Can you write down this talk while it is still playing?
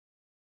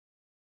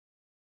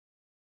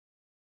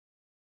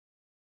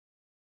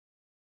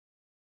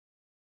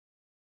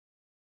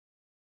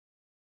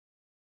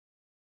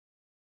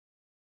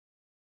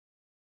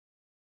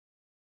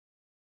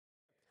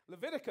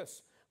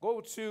Leviticus.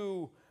 Go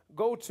to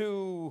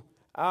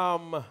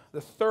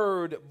the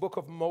third book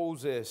of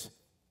Moses.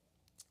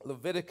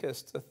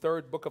 Leviticus, the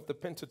third book of the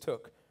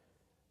Pentateuch.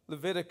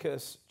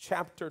 Leviticus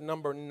chapter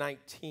number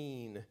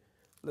 19.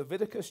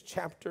 Leviticus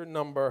chapter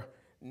number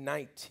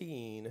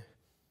 19.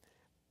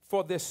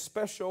 For this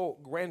special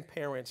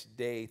Grandparents'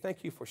 Day,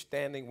 thank you for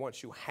standing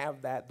once you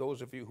have that.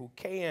 Those of you who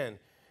can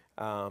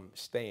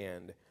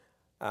stand.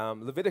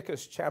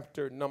 Leviticus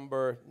chapter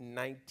number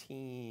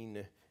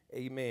 19.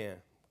 Amen.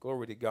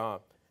 Glory to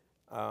God.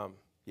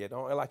 Yeah,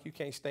 don't act like you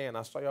can't stand.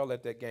 I saw y'all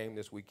at that game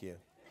this weekend.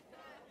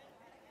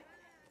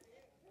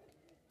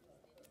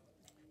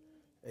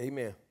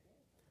 Amen.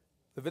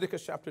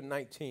 Leviticus chapter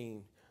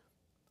 19.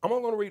 I'm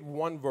only going to read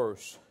one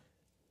verse.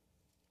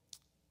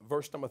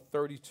 Verse number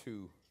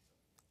 32.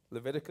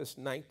 Leviticus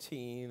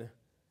 19,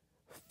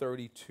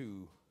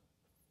 32.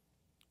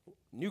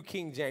 New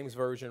King James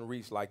Version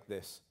reads like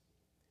this.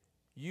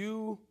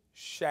 You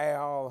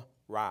shall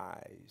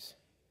rise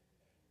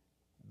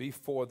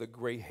before the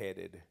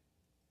gray-headed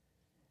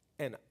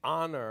and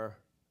honor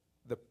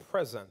the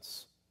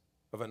presence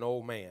of an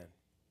old man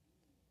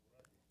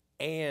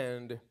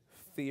and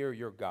fear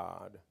your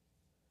God.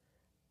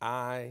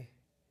 I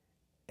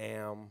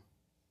am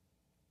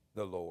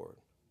the Lord.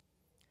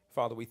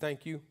 Father, we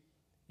thank you.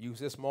 Use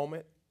this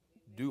moment.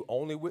 Do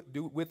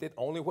with it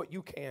only what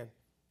you can.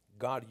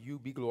 God, you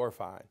be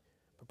glorified.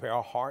 Prepare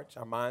our hearts,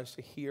 our minds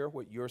to hear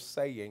what you're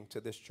saying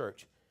to this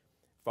church.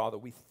 Father,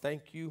 we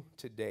thank you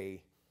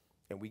today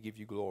and we give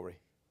you glory.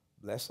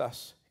 Bless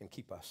us and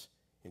keep us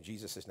in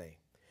Jesus' name.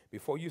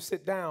 Before you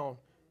sit down,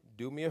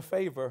 do me a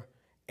favor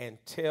and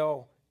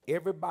tell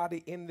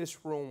everybody in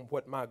this room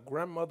what my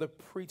grandmother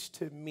preached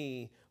to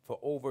me for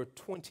over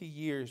 20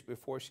 years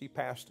before she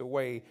passed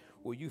away.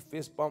 Will you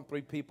fist bump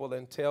 3 people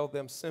and tell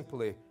them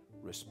simply,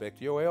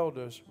 respect your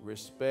elders,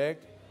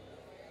 respect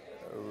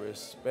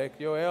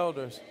your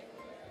elders.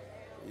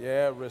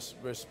 Yeah,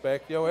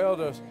 respect your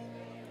elders.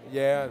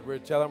 Yeah,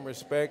 tell them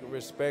respect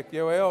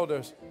your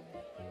elders.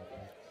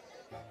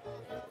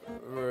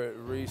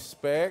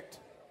 Respect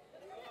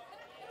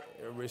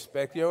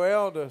your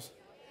elders.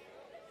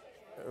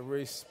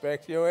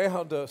 Respect your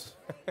elders.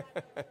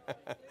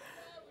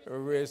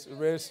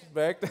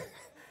 Respect.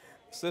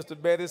 Sister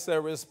Betty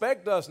said,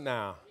 respect us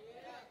now.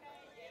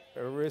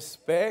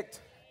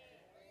 Respect.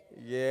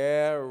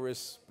 Yeah,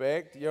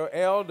 respect your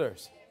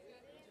elders.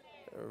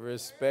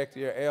 Respect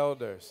your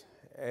elders.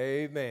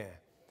 Amen.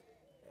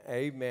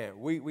 Amen.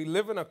 We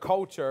live in a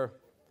culture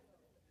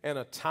and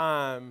a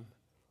time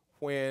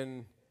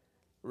when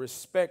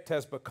respect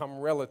has become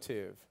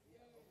relative.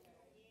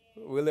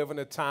 We live in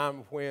a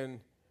time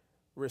when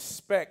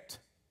respect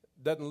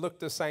doesn't look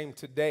the same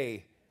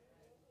today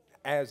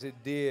as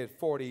it did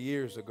 40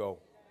 years ago.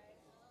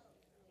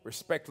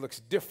 Respect looks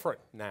different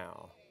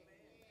now.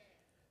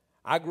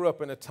 I grew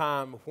up in a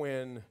time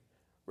when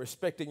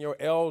respecting your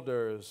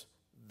elders,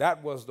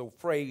 that was the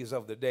phrase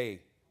of the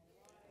day.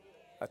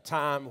 A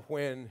time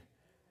when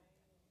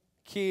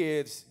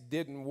kids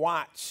didn't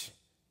watch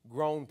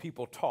grown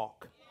people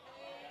talk.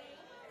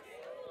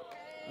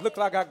 Look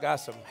like I got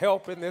some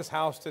help in this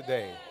house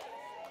today.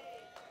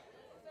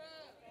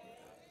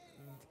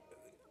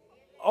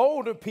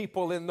 Older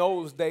people in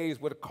those days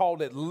would have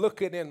called it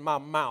looking in my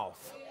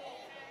mouth.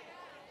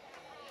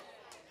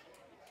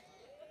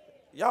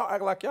 Y'all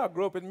act like y'all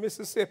grew up in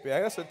Mississippi.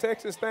 That's a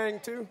Texas thing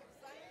too.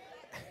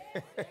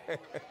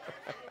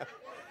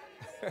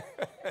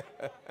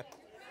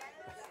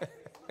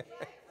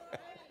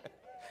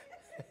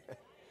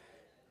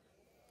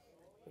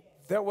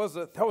 There was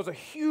a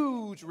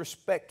huge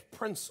respect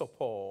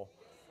principle.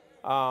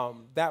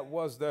 That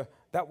was the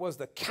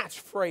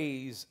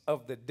catchphrase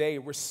of the day.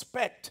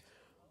 Respect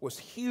was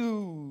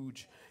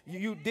huge.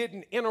 You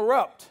didn't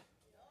interrupt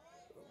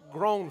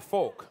grown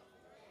folk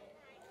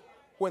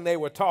when they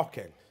were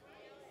talking.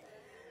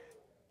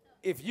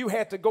 If you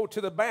had to go to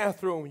the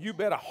bathroom, you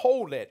better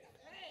hold it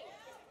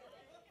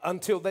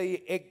until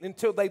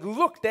they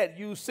looked at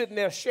you sitting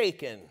there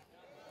shaking.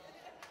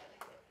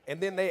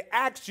 And then they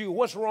asked you,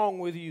 what's wrong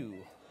with you?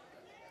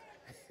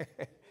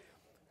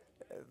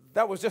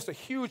 That was just a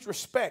huge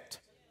respect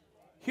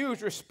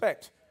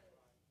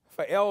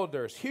for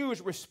elders,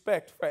 huge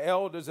respect for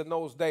elders in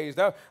those days.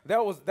 That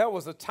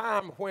was a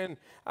time when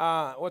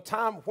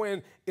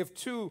if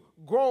 2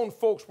 grown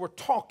folks were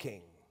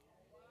talking,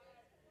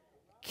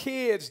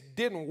 kids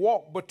didn't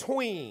walk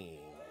between.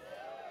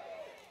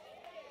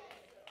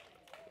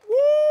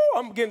 Woo!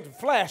 I'm getting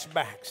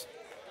flashbacks.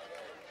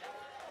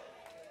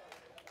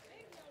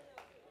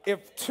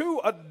 If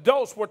 2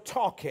 adults were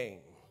talking,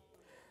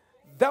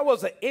 that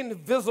was an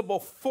invisible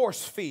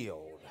force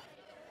field.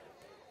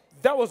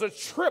 That was a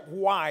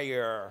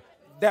tripwire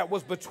that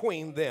was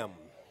between them.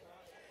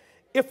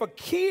 If a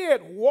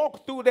kid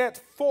walked through that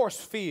force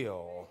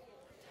field,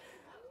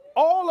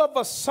 all of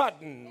a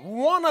sudden,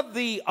 one of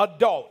the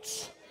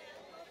adults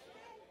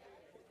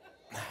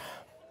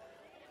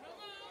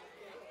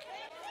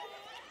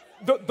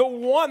the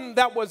one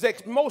that was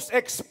most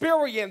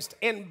experienced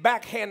in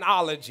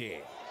backhandology.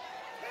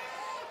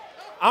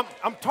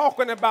 I'm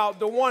talking about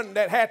the one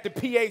that had the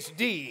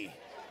PhD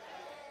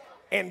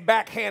in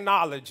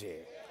backhandology.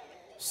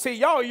 See,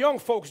 y'all young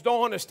folks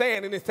don't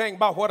understand anything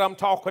about what I'm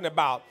talking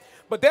about.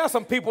 But there are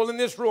some people in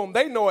this room,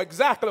 they know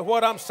exactly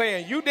what I'm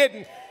saying. You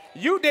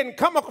didn't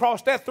come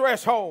across that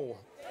threshold.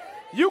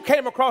 You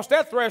came across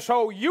that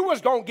threshold, you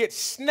was going to get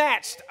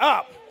snatched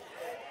up.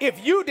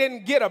 If you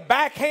didn't get a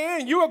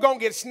backhand, you were going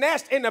to get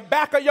snatched in the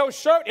back of your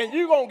shirt and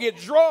you're going to get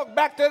drugged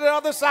back to the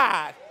other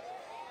side.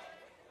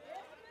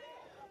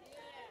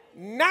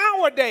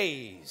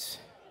 Nowadays,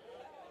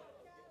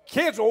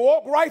 kids will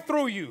walk right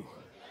through you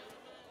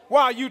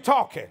while you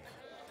talking.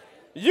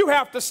 You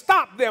have to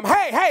stop them.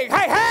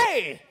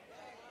 Hey,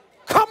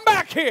 come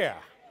back here.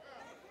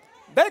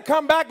 They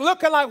come back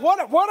looking like,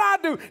 what I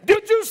do?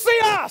 Did you see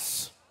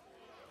us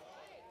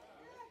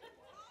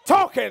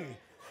talking?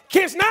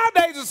 Kids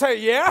nowadays will say,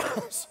 yeah.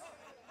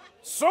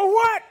 So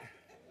what?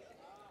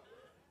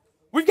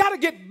 We've got to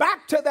get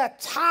back to that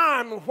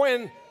time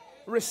when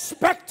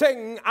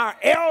respecting our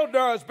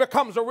elders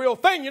becomes a real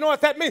thing. You know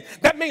what that means?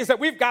 That means that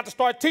we've got to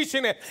start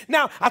teaching it.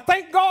 Now, I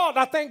thank God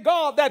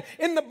that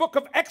in the book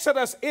of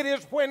Exodus, it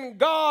is when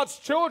God's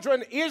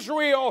children,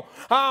 Israel,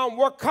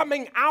 were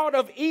coming out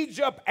of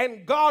Egypt,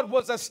 and God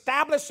was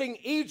establishing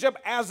Egypt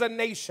as a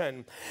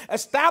nation,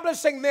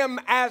 establishing them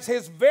as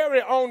his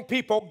very own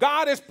people.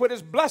 God has put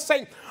his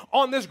blessing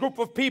on this group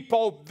of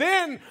people.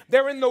 Then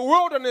they're in the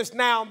wilderness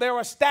now. They're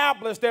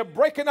established. They're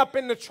breaking up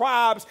into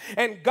tribes,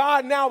 and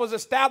God now has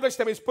established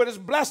them. He's put his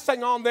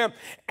blessing on them.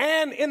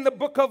 And in the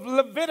book of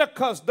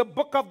Leviticus, the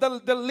book of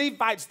the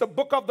Levites, the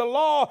book of the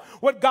law,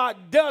 what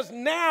God does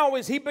now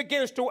is he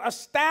begins to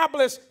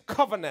establish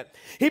covenant.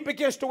 He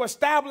begins to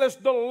establish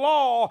the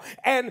law,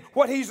 and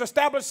what he's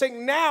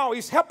establishing now,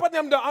 he's helping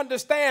them to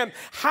understand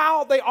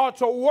how they are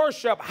to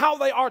worship, how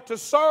they are to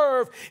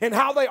serve, and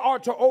how they are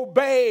to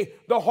obey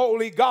the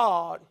holy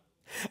God.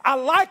 I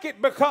like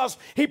it because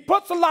he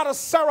puts a lot of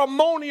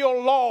ceremonial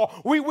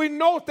law. We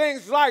know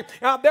things like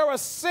there are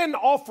sin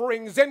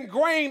offerings and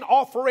grain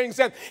offerings,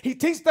 and he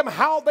teaches them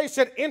how they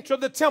should enter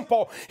the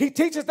temple. He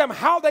teaches them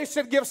how they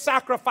should give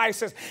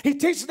sacrifices. He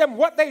teaches them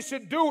what they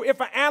should do if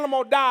an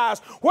animal dies,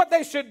 what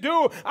they should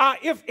do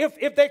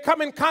if they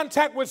come in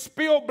contact with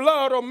spilled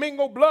blood or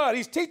mingled blood.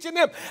 He's teaching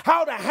them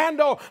how to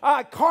handle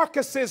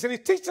carcasses, and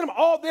he's teaching them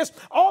all this,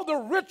 all the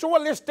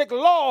ritualistic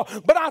law.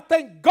 But I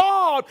thank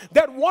God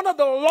that one of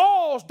the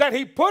laws that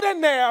he put in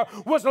there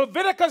was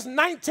Leviticus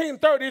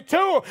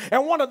 19:32,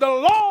 and one of the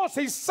laws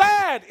he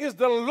said is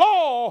the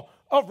law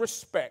of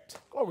respect.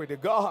 Glory to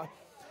God.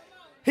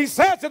 He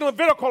says in the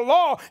Levitical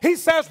law, he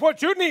says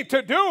what you need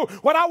to do,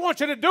 what I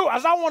want you to do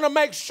is I want to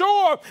make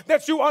sure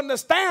that you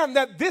understand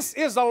that this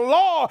is a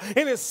law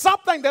and it's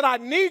something that I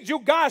need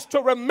you guys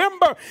to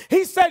remember.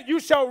 He said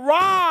you shall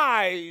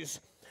rise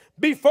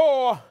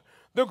before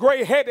the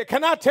gray-headed.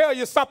 Can I tell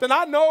you something?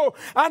 I know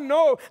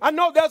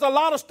there's a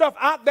lot of stuff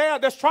out there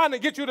that's trying to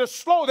get you to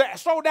slow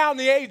down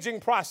the aging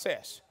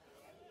process.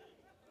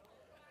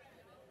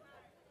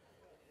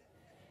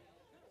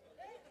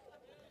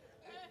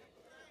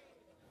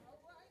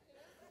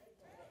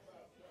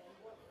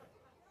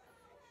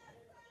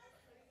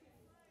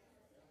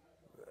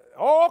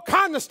 All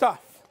kinds of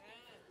stuff.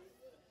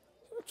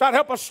 Try to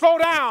help us slow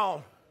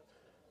down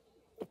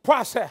the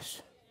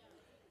process.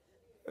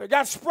 They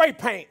got spray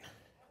paint.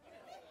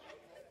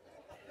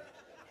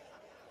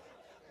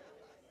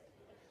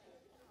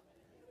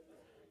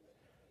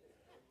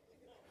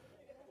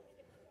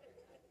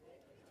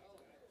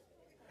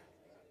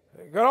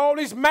 Got all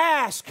these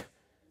masks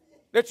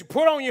that you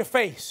put on your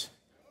face,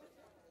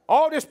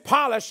 all this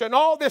polish and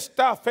all this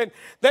stuff, and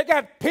they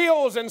got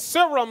pills and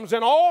serums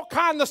and all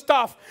kinds of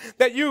stuff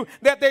that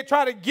they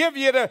try to give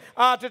you to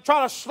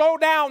try to slow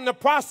down the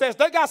process.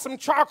 They got some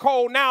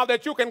charcoal now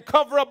that you can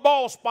cover up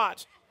bald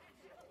spots.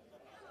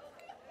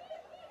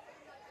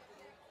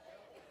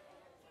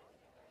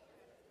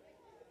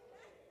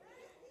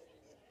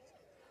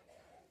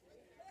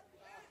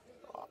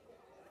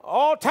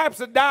 All types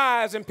of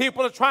dyes, and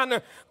people are trying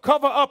to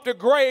cover up the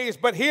grays,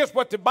 but here's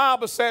what the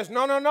Bible says.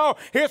 No.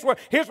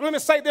 Let me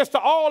say this to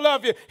all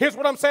of you. Here's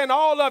what I'm saying to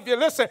all of you.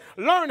 Listen,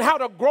 learn how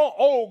to grow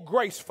old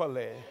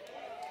gracefully.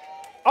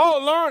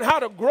 Oh, learn how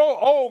to grow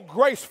old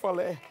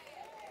gracefully.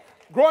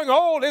 Growing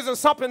old isn't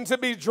something to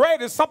be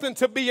dreaded, it's something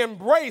to be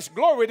embraced.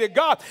 Glory to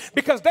God,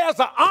 because there's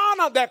an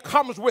honor that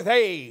comes with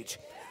age.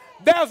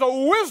 There's a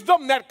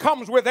wisdom that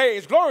comes with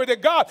age. Glory to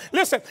God.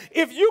 Listen,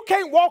 if you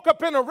can't walk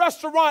up in a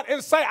restaurant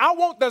and say, I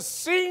want the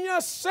senior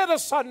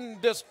citizen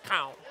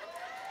discount.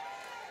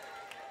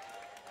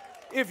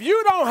 If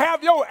you don't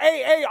have your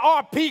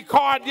AARP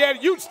card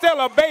yet, you still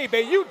a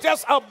baby. You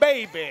just a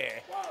baby.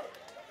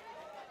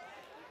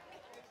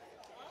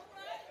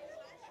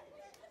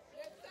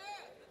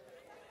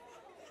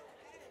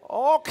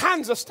 All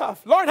kinds of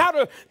stuff. Learn how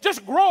to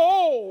just grow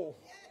old.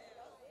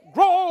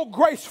 Grow old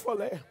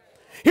gracefully.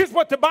 Here's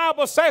what the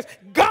Bible says.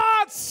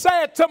 God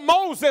said to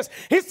Moses,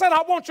 he said,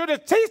 I want you to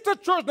teach the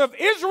children of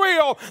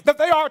Israel that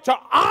they are to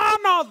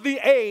honor the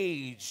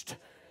aged.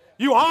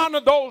 You honor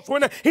those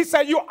he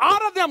said you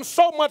honor them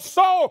so much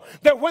so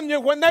that when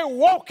they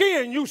walk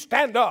in, you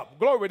stand up.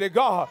 Glory to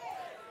God.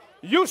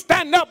 You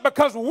stand up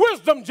because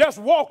wisdom just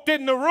walked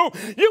in the room.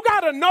 You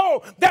got to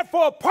know that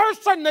for a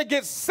person that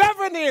gets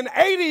 70 and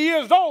 80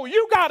 years old,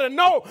 you got to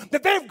know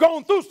that they've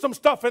gone through some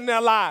stuff in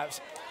their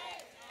lives.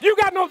 You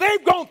got to know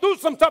they've gone through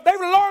some stuff. They've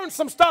learned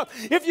some stuff.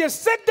 If you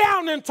sit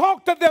down and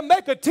talk to them,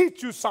 they could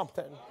teach you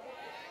something.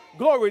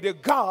 Glory to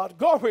God.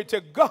 Glory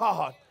to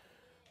God.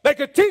 They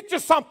could teach you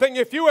something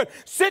if you would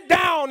sit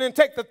down and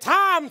take the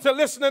time to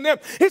listen to them.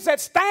 He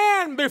said,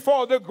 stand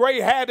before the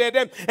gray-headed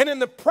and in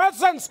the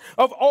presence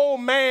of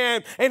old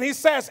man. And he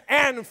says,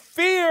 and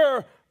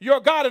fear your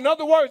God. In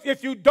other words,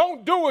 if you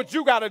don't do it,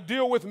 you got to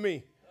deal with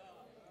me.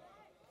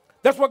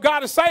 That's what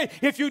God is saying.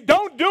 If you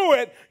don't do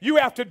it, you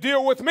have to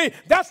deal with me.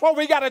 That's why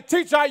we got to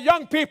teach our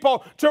young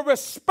people to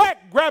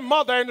respect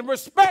grandmother and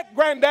respect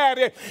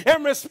granddaddy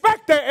and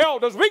respect their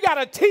elders. We got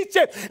to teach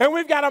it and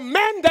we've got to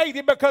mandate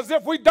it, because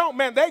if we don't,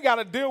 man, they got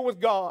to deal with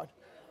God.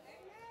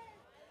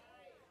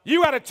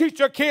 You got to teach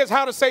your kids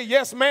how to say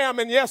yes, ma'am,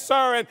 and yes,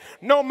 sir, and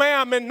no,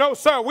 ma'am, and no,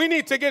 sir. We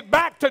need to get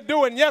back to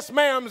doing yes,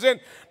 ma'ams,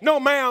 and no,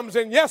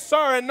 ma'ams, and yes,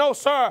 sir, and no,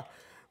 sir.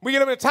 We get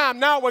them a time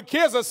now where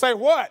kids will say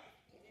what?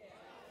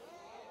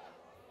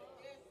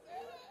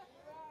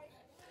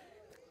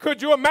 Could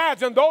you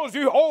imagine, those of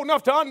you old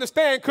enough to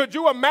understand, could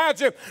you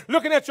imagine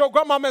looking at your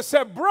grandmama and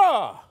say,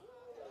 bruh?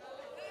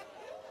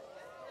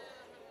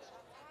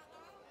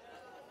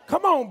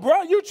 Come on,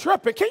 bruh, you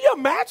tripping. Can you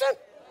imagine?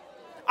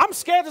 I'm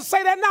scared to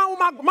say that now with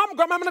my mama,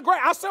 grandmama, and the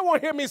great. I still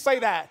won't hear me say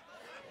that.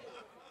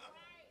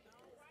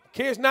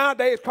 Kids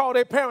nowadays call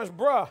their parents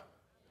bruh.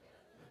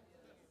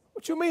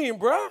 What you mean,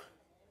 bruh?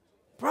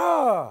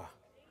 Bruh.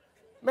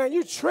 Man,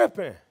 you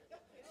tripping.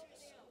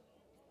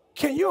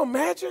 Can you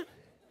imagine?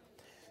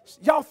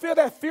 Y'all feel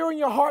that fear in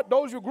your heart,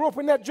 those who grew up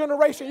in that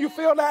generation? You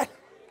feel that?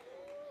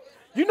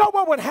 You know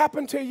what would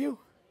happen to you?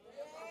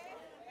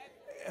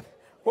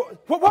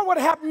 What would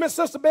happen, Miss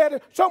Sister Betty?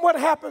 Show them what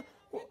happened.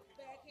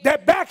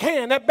 That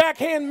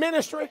backhand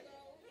ministry.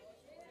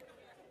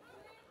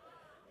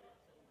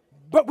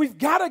 But we've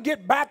got to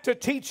get back to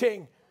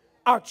teaching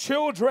our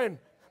children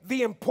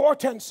the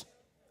importance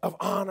of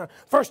honor.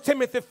 1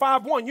 Timothy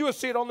 5:1, you will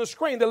see it on the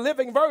screen. The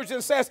Living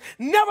Version says,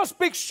 never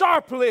speak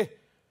sharply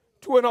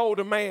to an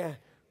older man,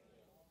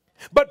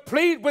 but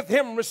plead with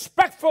him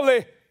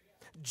respectfully,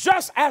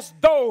 just as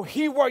though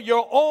he were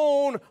your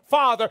own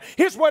father.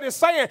 Here's what it's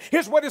saying.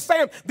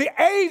 The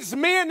aged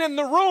men in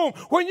the room,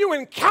 when you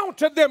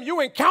encounter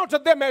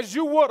them as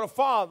you would a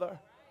father.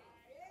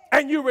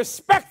 And you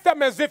respect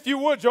them as if you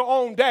would your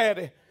own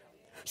daddy.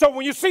 So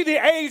when you see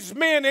the aged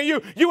men and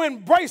you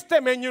embrace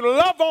them and you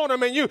love on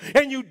them and you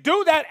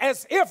do that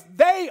as if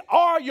they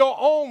are your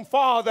own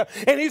father.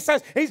 And he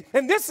says,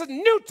 and this is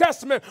New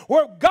Testament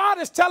where God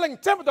is telling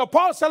Timothy,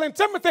 Paul is telling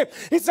Timothy,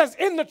 he says,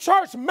 in the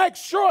church, make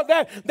sure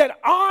that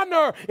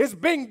honor is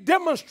being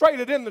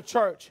demonstrated in the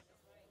church.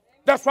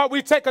 That's why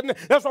we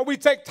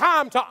take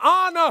time to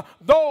honor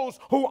those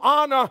who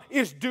honor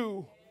is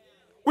due.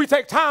 We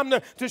take time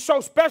to show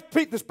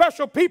the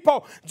special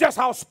people just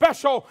how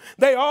special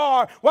they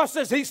are. Watch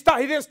this. He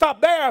didn't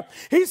stop there.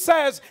 He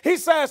says,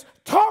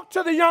 talk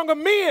to the younger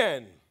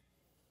men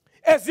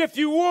as if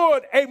you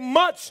would a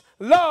much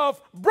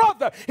loved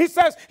brother. He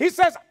says,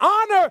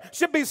 honor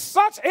should be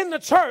such in the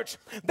church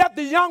that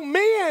the young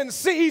men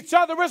see each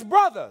other as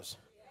brothers.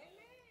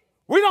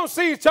 We don't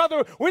see each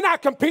other. We're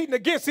not competing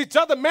against each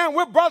other, man.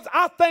 We're brothers.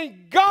 I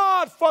thank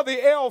God for the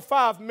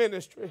L5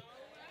 ministry.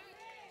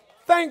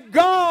 Thank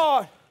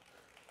God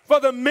for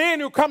the men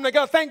who come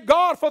together. Thank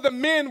God for the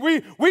men.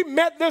 We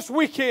met this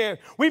weekend.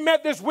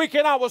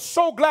 I was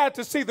so glad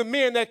to see the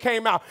men that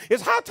came out.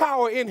 Is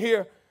Hightower in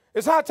here?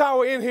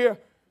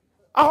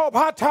 I hope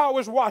Hightower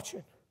is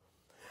watching.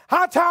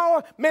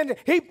 Hightower, man,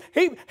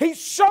 he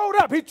showed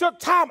up. He took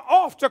time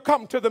off to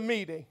come to the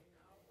meeting.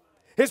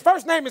 His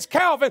first name is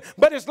Calvin,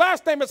 but his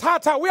last name is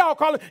Hightower. We all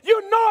call him.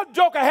 You know a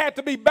joker had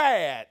to be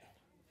bad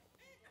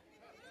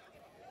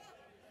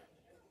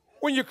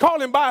when you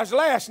call him by his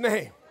last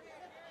name.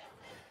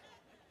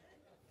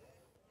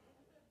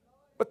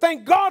 But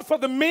thank God for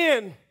the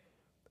men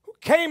who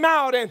came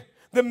out and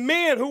the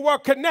men who were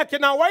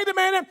connected. Now, wait a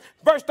minute.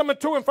 Verse number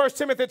 2 in 1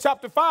 Timothy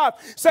chapter 5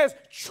 says,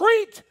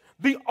 treat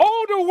the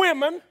older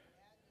women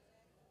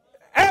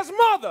as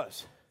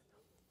mothers.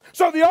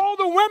 So the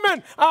older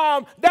women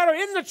that are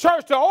in the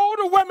church, the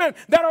older women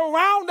that are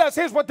around us,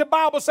 here's what the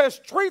Bible says,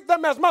 treat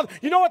them as mothers.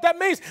 You know what that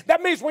means?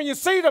 That means when you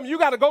see them, you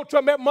got to go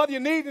to them, mother, you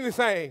need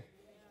anything.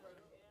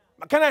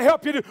 Can I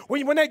help you?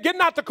 When they're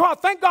getting out the car,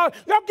 thank God.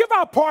 Give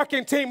our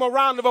parking team a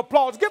round of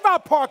applause. Give our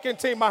parking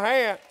team a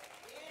hand.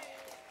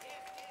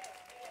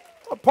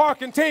 Our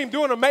parking team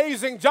doing an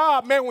amazing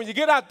job, man. When you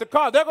get out the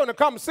car, they're going to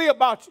come see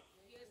about you.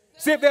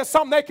 See if there's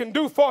something they can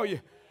do for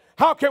you.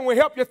 How can we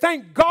help you?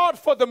 Thank God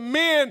for the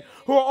men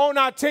who are on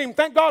our team.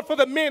 Thank God for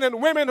the men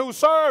and women who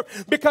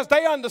serve because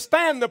they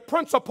understand the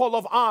principle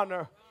of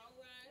honor.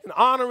 And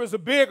honor is a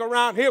big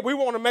around here. We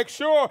want to make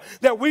sure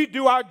that we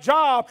do our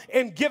job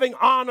in giving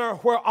honor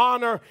where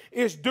honor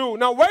is due.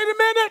 Now, wait a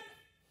minute.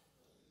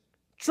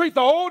 treat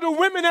the older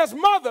women as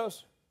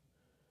mothers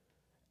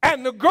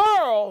and the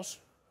girls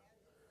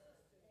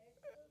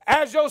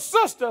as your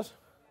sisters,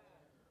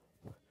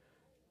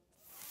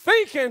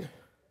 thinking,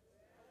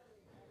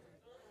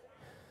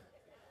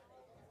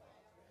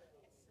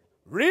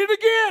 read it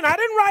again, I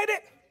didn't write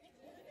it.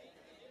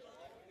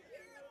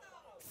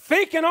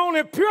 Thinking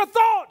only pure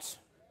thoughts.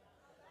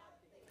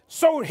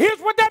 So here's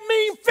what that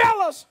means,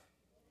 fellas.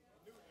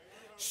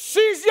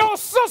 She's your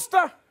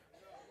sister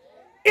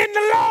in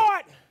the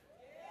Lord.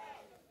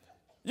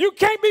 You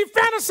can't be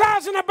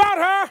fantasizing about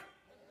her.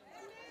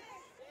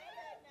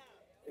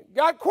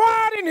 Got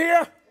quiet in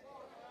here.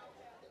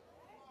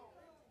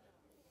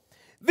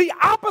 The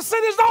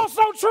opposite is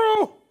also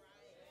true.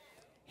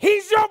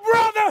 He's your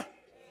brother.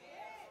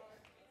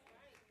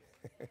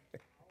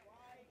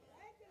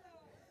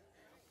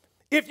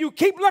 If you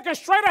keep looking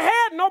straight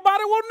ahead,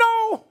 nobody will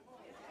know.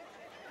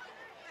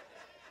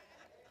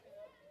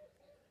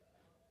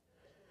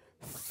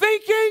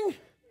 Thinking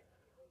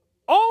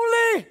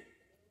only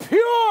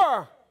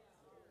pure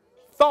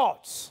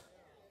thoughts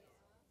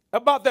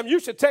about them. You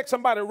should text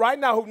somebody right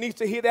now who needs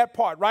to hear that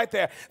part right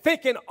there.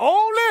 Thinking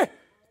only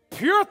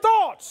pure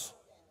thoughts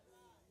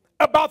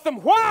about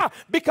them. Why?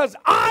 Because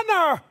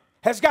honor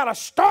has got to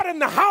start in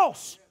the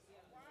house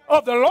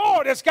of the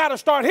Lord. It's got to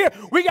start here.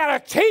 We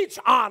got to teach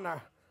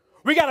honor.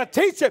 We got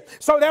to teach it.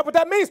 So that's what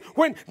that means.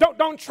 When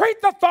don't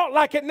treat the thought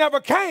like it never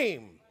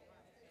came.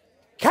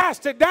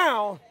 Cast it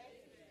down.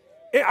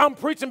 I'm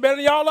preaching better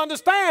than y'all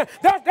understand.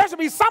 There should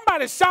be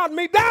somebody shouting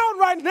me down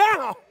right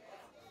now.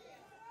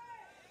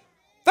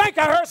 Think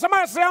I heard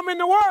somebody say I'm in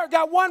the Word.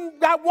 Got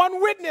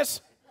one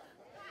witness.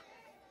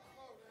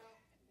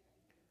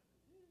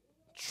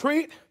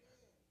 Treat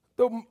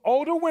the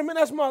older women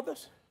as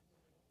mothers,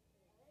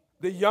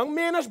 the young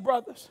men as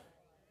brothers,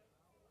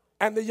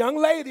 and the young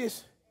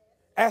ladies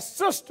as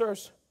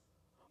sisters,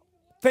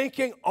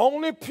 thinking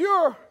only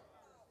pure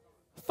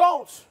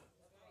thoughts.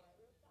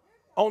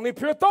 Only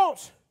pure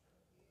thoughts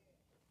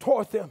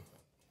toward them.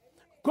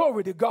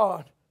 Glory to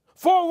God.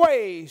 4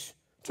 ways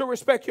to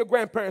respect your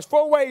grandparents.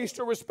 4 ways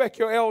to respect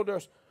your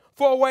elders.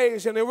 4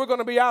 ways, and then we're going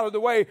to be out of the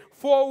way.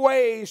 4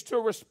 ways to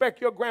respect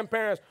your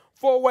grandparents.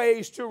 4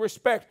 ways to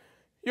respect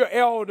your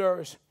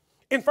elders.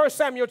 In 1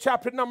 Samuel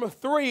chapter number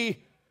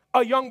 3,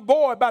 a young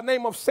boy by the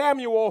name of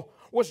Samuel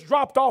was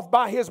dropped off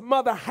by his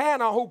mother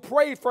Hannah, who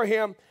prayed for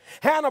him.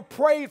 Hannah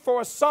prayed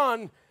for a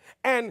son,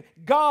 and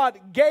God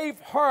gave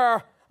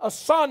her a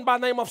son by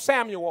the name of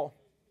Samuel.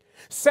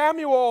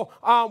 Samuel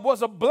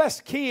was a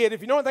blessed kid.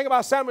 If you know anything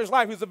about Samuel's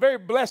life, he was a very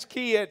blessed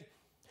kid.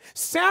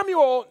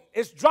 Samuel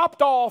is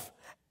dropped off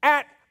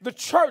at the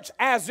church,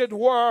 as it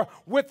were,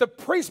 with the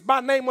priest by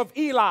the name of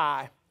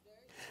Eli.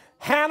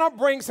 Hannah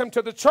brings him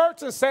to the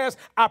church and says,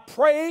 I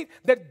prayed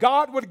that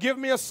God would give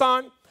me a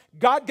son.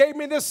 God gave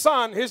me this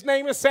son. His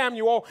name is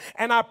Samuel.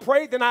 And I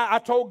prayed and I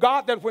told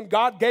God that when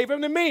God gave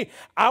him to me,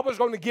 I was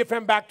going to give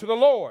him back to the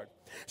Lord.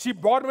 She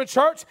brought him to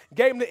church,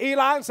 gave him to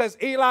Eli, and says,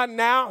 Eli,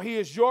 now he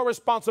is your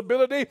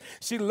responsibility.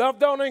 She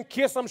loved on him and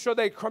kissed him.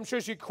 I'm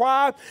sure she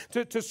cried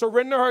to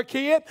surrender her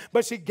kid,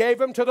 but she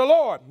gave him to the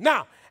Lord.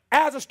 Now,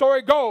 as the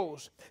story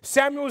goes,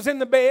 Samuel was in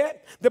the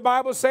bed. The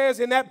Bible says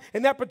in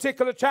that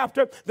particular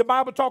chapter, the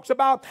Bible talks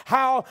about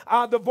how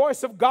the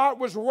voice of God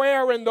was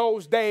rare in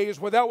those days,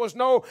 where there was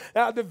no,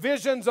 the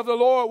visions of the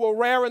Lord were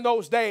rare in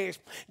those days.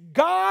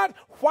 God,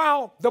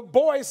 while the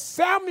boy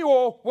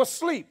Samuel was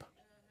asleep,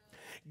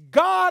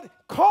 God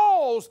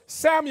calls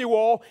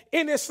Samuel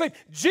in his sleep.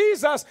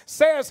 Jesus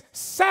says,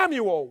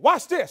 Samuel,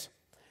 watch this.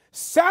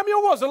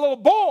 Samuel was a little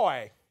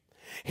boy.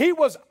 He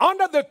was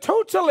under the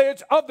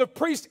tutelage of the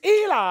priest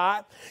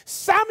Eli.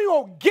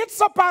 Samuel gets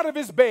up out of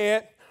his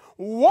bed,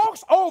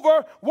 walks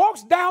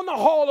down the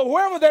hall or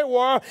wherever they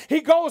were.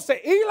 He goes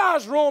to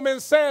Eli's room and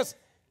says,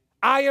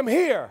 I am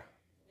here.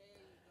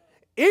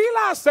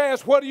 Eli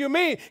says, what do you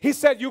mean? He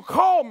said, you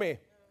called me.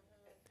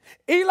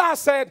 Eli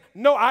said,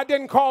 no, I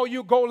didn't call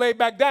you. Go lay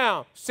back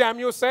down.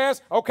 Samuel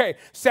says, okay.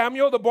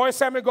 The boy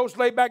Samuel goes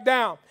lay back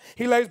down.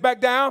 He lays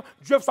back down,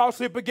 drifts off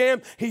asleep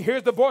again. He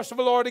hears the voice of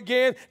the Lord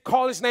again,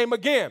 call his name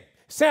again,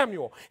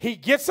 Samuel. He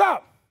gets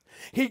up.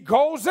 He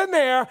goes in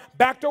there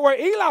back to where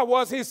Eli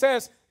was. He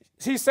says,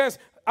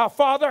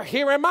 Father,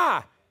 here am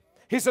I.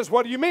 He says,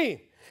 what do you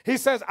mean? He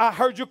says, I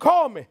heard you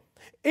call me.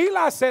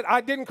 Eli said, I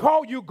didn't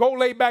call you. Go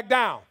lay back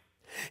down.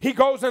 He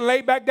goes and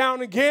lay back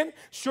down again.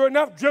 Sure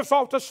enough, drifts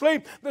off to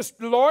sleep. The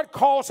Lord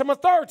calls him a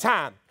third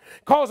time.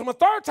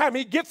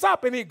 He gets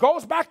up and he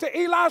goes back to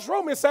Eli's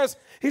room and says,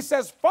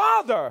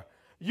 Father,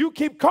 you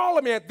keep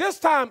calling me. At this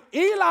time,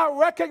 Eli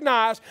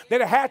recognized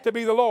that it had to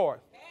be the Lord.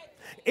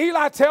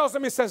 Eli tells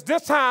him, he says,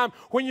 this time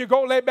when you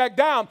go lay back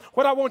down,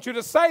 what I want you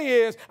to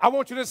say is, I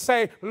want you to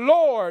say,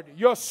 Lord,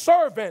 your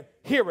servant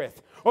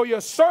heareth. Or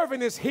your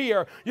servant is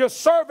here. Your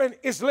servant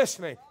is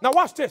listening. Now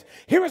watch this.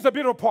 Here is the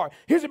beautiful part.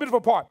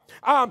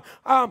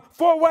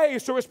 4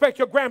 ways to respect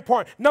your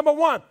grandparent. Number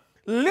 1,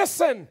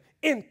 listen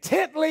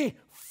intently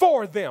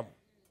for them.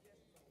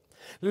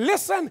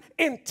 Listen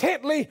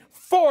intently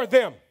for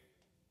them.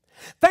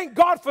 Thank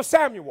God for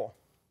Samuel.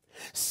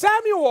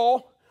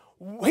 Samuel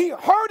He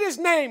heard his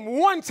name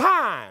one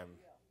time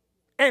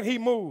and he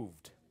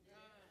moved.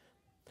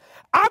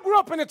 I grew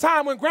up in a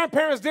time when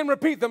grandparents didn't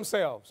repeat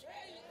themselves.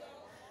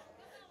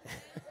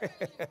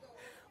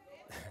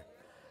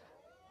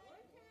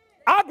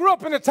 I grew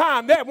up in a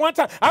time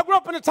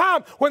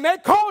when they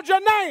called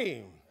your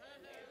name,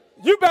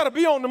 you better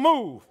be on the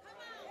move.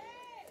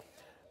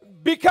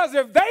 Because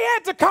if they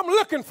had to come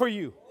looking for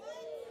you,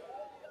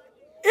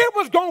 it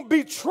was going to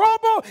be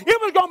trouble.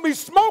 It was going to be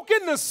smoke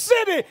in the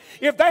city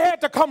if they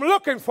had to come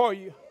looking for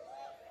you.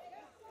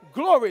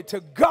 Glory to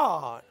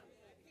God.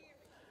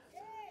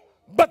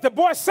 But the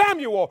boy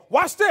Samuel,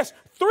 watch this,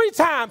 3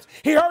 times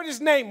he heard his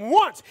name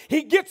once.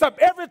 He gets up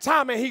every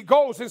time and he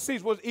goes and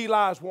sees what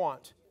Eli's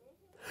want.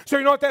 So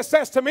you know what that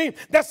says to me?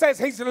 That says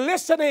he's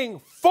listening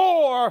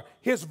for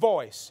his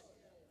voice.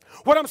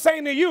 What I'm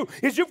saying to you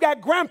is you've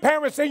got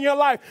grandparents in your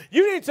life.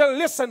 You need to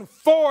listen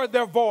for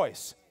their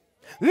voice.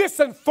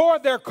 Listen for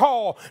their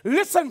call.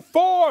 Listen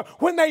for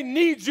when they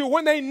need you,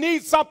 when they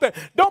need something.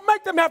 Don't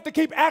make them have to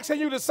keep asking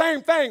you the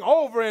same thing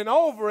over and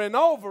over and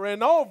over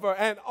and over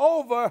and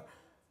over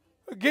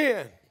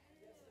again.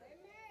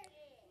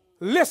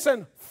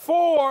 Listen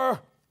for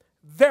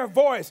their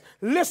voice.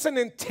 Listen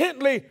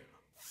intently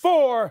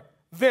for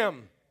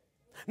them.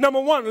 Number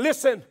 1,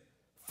 listen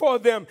for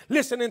them.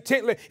 Listen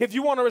intently. If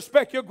you want to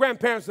respect your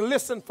grandparents,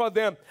 listen for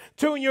them.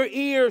 Tune your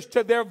ears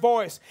to their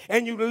voice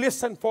and you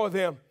listen for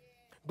them.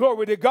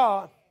 Glory to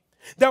God.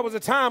 There was a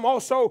time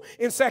also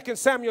in 2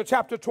 Samuel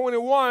chapter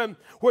 21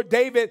 where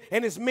David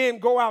and his men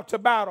go out to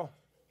battle.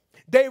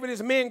 David and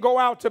his men go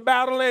out to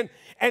battle,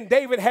 and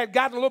David had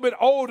gotten a little bit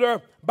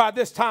older by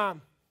this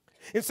time.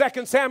 In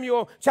 2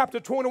 Samuel chapter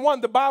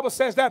 21, the Bible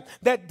says that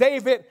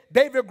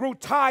David grew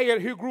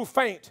tired, he grew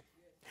faint.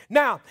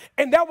 Now,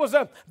 and that was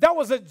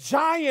a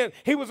giant.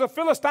 He was a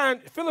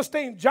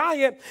Philistine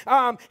giant.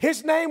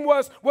 His name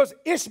was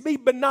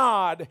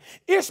Ishbi-Benob.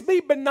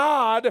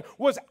 Ishbi-Benob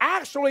was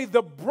actually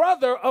the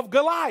brother of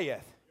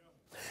Goliath.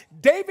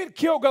 David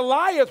killed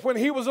Goliath when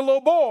he was a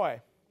little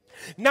boy.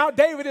 Now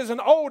David is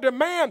an older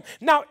man.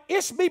 Now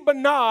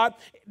Ishbi-Benob,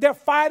 they're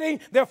fighting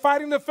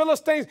the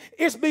Philistines.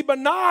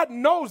 Ishbi-Benob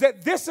knows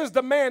that this is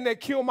the man that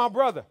killed my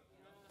brother.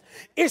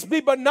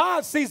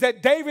 Ishbi-Benob sees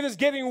that David is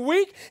getting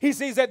weak. He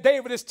sees that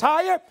David is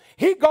tired.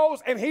 He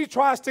goes and he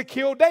tries to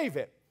kill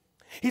David.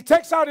 He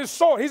takes out his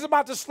sword. He's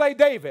about to slay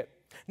David.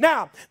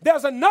 Now,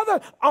 there's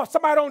another,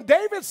 somebody on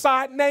David's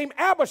side named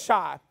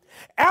Abishai.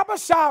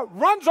 Abishai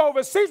runs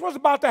over, sees what's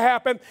about to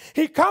happen.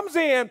 He comes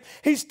in,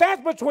 he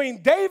stands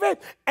between David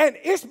and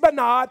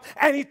Ishbi-Benob,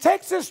 and he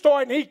takes his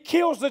sword and he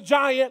kills the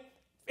giant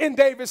in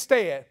David's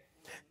stead.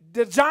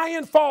 The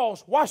giant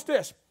falls. Watch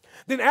this.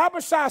 Then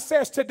Abishai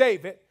says to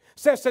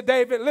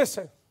David,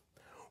 listen,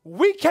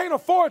 we can't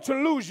afford to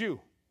lose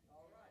you.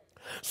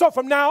 So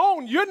from now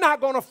on, you're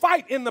not going to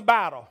fight in the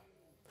battle.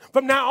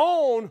 From now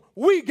on,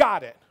 we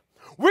got it.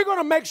 We're going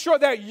to make sure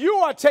that you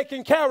are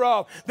taken care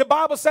of. The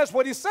Bible says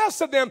what he says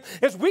to them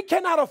is we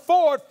cannot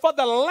afford for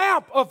the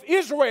lamp of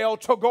Israel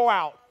to go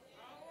out.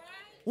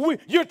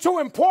 You're too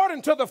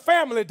important to the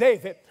family,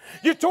 David.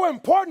 You're too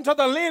important to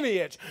the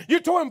lineage. You're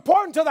too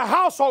important to the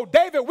household.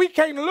 David, we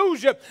can't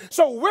lose you.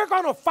 So we're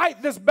going to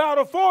fight this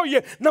battle for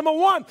you. Number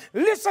 1,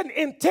 listen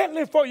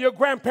intently for your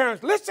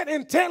grandparents. Listen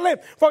intently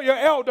for your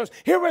elders.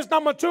 Here is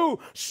number 2,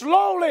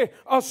 slowly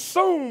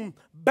assume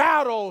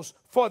battles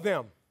for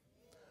them.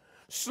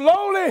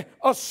 Slowly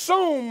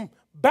assume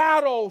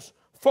battles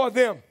for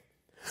them.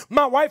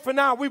 My wife and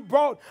I, we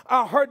brought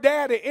her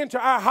daddy into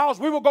our house.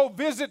 We would go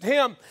visit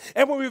him.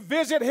 And when we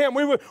visit him,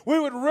 we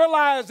would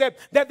realize that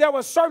there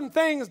were certain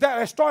things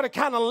that started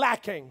kind of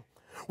lacking.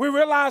 We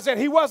realized that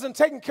he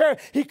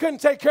couldn't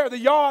take care of the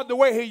yard the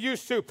way he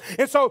used to.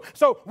 And so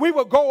we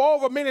would go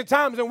over many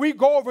times and we'd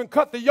go over and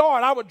cut the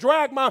yard. I would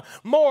drag my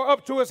mower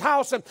up to his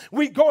house and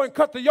we'd go and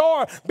cut the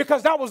yard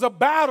because that was a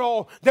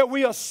battle that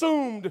we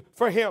assumed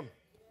for him.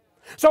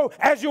 So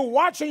as you're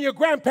watching your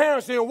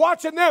grandparents and you're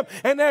watching them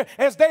and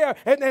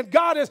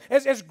God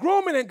is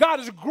grooming and God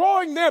is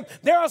growing them,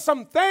 there are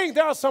some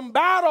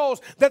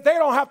battles that they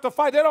don't have to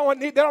fight. They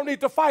don't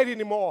need to fight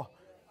anymore.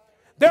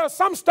 There's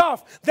some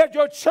stuff that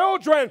your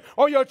children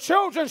or your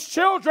children's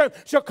children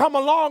should come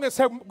along and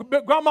say,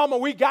 Grandmama,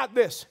 we got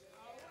this.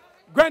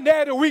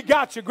 Granddaddy, we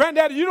got you.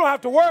 Granddaddy, you don't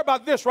have to worry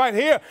about this right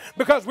here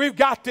because we've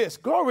got this.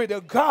 Glory to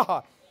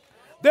God.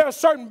 There are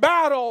certain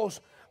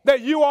battles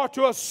that you are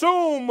to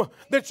assume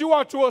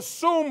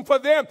for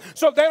them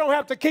so they don't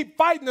have to keep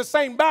fighting the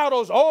same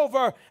battles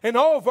over and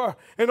over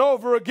and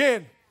over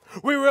again.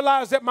 We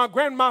realized that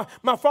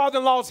my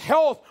father-in-law's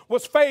health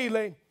was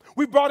failing.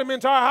 We brought him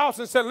into our house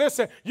and said,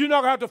 listen, you're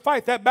not going to have to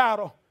fight that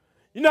battle.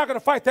 You're not going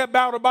to fight that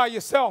battle by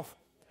yourself.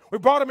 We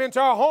brought him into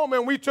our home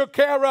and we took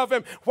care of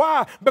him.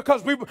 Why?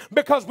 Because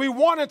we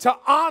wanted to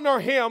honor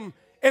him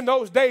in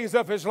those days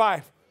of his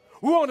life.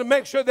 We wanted to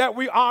make sure that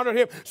we honored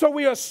him. So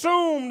we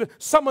assumed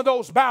some of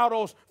those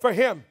battles for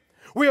him.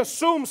 We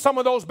assumed some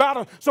of those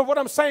battles. So what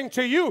I'm saying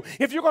to you,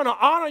 if you're going to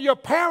honor your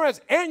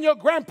parents and your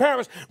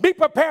grandparents, be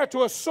prepared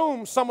to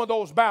assume some of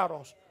those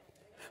battles.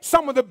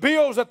 some of the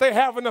bills that they're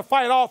having to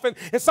fight off, and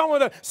some of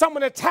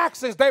the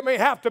taxes they may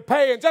have to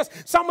pay, and just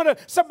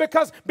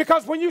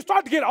because when you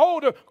start to get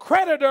older,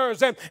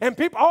 creditors and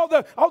people, all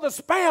the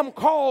spam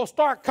calls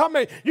start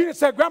coming. You can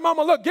say,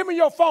 Grandmama, look, give me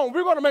your phone.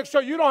 We're going to make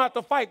sure you don't have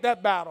to fight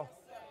that battle.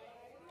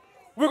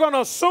 We're going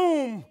to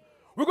assume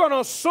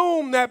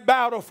that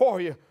battle for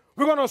you.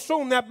 We're going to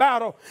assume that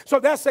battle. So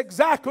that's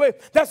exactly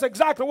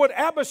what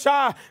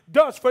Abishai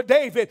does for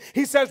David.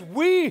 He says,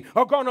 we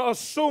are going to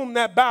assume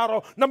that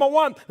battle. Number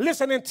one,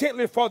 listen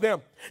intently for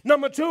them.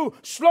 Number two,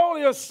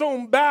 slowly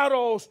assume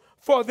battles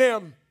for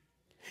them.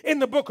 In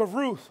the book of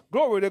Ruth,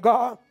 glory to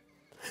God,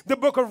 the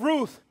book of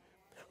Ruth,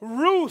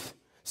 Ruth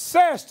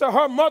says to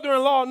her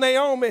mother-in-law,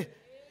 Naomi,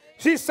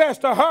 she says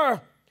to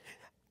her,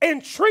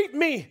 entreat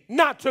me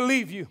not to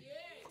leave you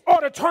or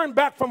to turn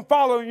back from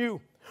following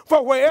you.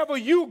 For wherever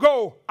you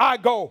go, I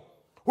go.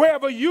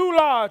 Wherever you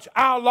lodge,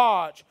 I'll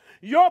lodge.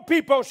 Your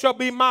people shall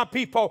be my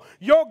people.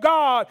 Your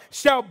God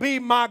shall be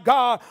my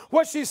God.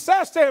 What she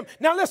says to him.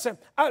 Now listen,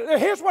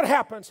 here's what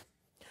happens.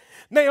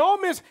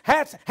 Naomi's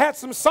had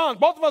some sons.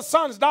 Both of her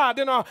sons died.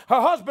 Then her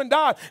husband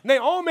died.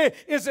 Naomi,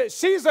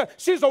 she's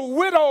a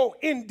widow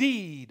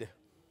indeed.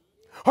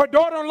 Her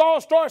daughter-in-law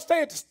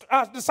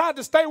decided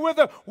to stay with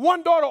her.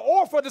 One daughter,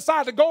 Orpha,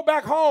 decided to go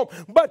back home.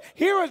 But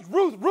here is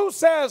Ruth. Ruth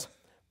says,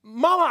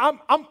 Mama,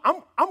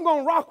 I'm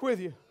going to rock with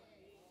you.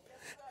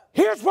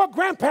 Here's what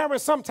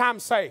grandparents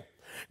sometimes say.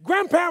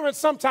 Grandparents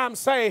sometimes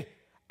say,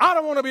 I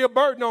don't want to be a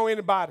burden on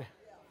anybody.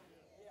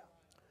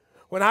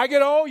 When I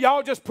get old,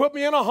 y'all just put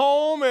me in a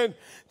home and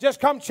just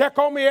come check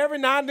on me every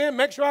now and then.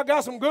 Make sure I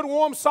got some good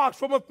warm socks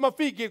for my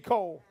feet get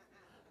cold.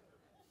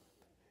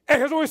 And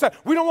here's what we say.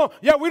 We don't want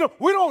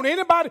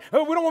anybody. We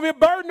don't want to be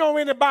a burden on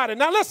anybody.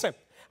 Now listen,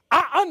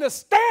 I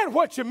understand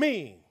what you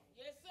mean.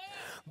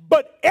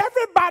 But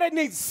everybody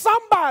needs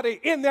somebody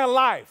in their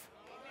life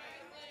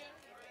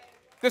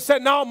that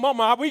said, no,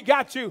 Mama, we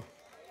got you.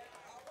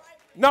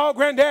 No,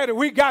 Granddaddy,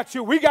 we got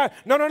you.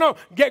 No.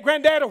 Get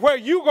Granddaddy, where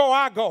you go,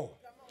 I go.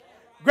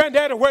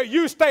 Granddaddy, where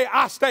you stay,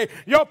 I stay.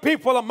 Your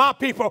people are my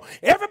people.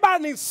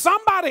 Everybody needs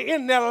somebody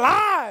in their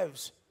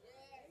lives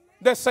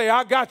that say,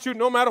 I got you.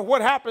 No matter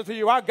what happens to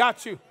you, I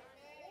got you.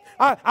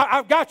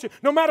 I've got you.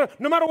 No matter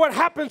what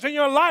happens in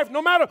your life,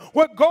 no matter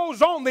what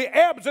goes on, the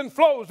ebbs and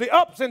flows, the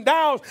ups and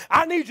downs,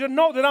 I need you to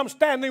know that I'm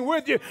standing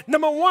with you.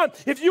 Number one,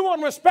 if you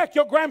want to respect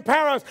your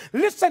grandparents,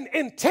 listen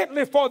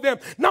intently for them.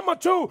 Number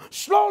two,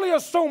 slowly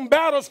assume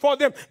battles for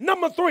them.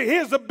 Number three,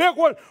 here's the big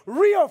one,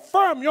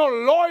 reaffirm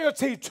your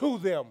loyalty to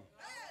them.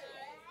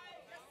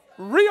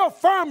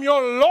 Reaffirm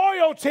your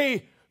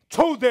loyalty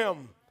to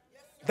them.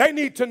 They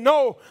need to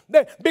know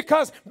that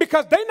because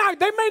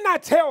they may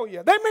not tell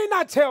you. They may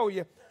not tell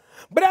you.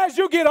 But as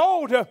you get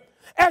older,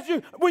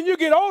 when you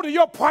get older,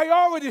 your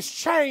priorities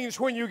change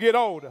when you get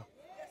older.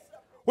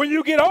 When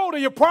you get older,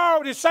 your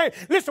priorities change.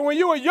 Listen, when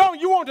you were young,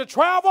 you wanted to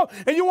travel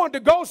and you wanted to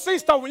go see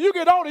stuff. When you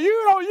get older,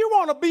 you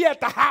want to be at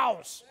the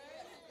house.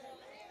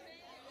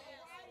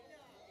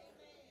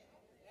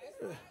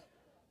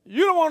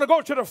 You don't want to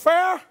go to the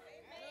fair.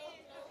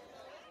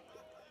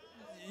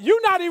 You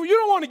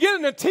don't want to get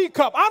in the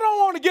teacup. I don't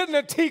want to get in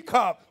the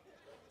teacup.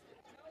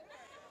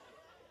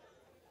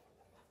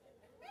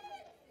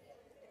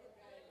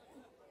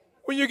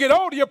 When you get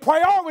older, your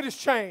priorities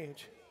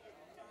change.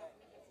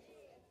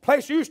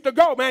 Place you used to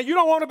go, man, you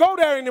don't want to go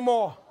there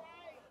anymore.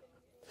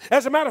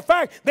 As a matter of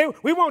fact,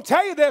 we won't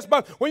tell you this,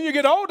 but when you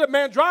get older,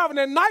 man, driving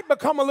at night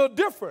become a little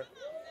different.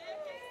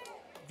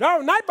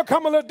 Driving at night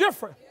become a little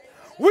different.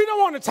 We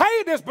don't want to tell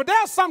you this, but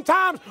there's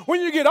sometimes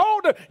when you get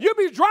older, you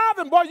be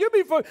driving, boy, you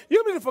be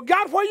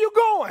forgot where you're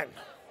going.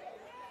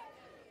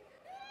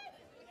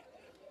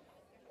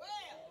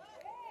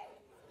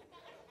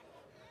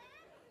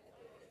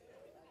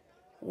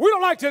 We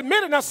don't like to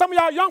admit it. Now, some of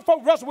y'all young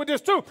folk wrestle with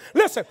this too.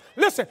 Listen.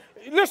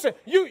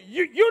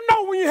 You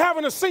know when you're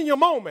having a senior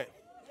moment.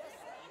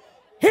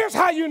 Here's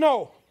how you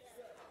know.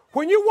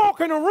 When you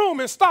walk in a room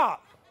and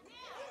stop.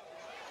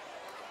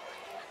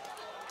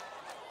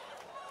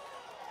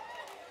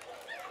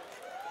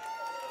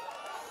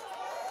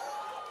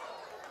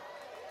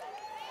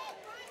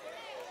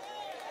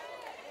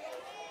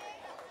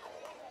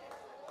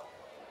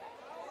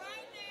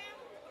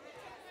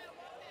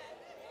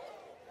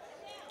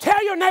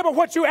 Tell your neighbor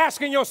what you're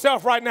asking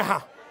yourself right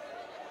now.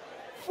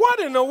 What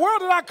in the world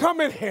did I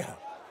come in here?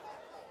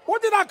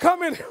 What did I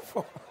come in here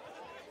for?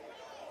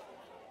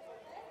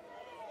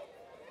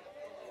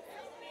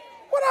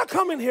 What did I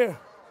come in here?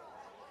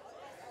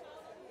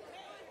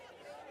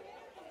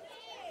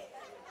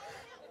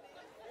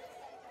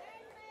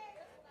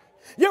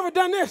 You ever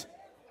done this?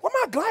 Where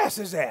my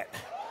glasses at?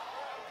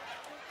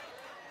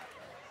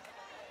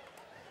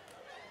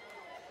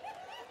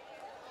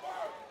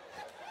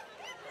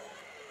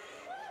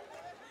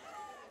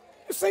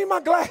 You see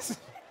my glasses?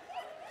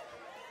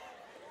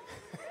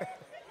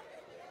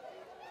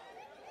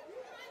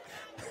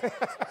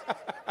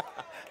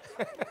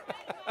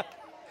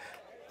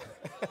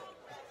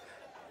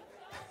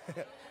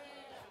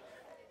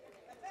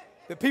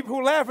 The people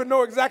who laugh and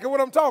know exactly what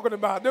I'm talking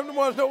about. Them the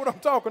ones know what I'm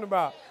talking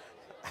about.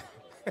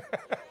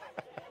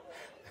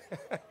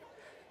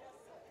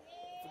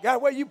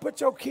 Forgot where you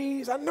put your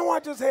keys? I know I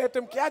just had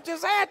them. I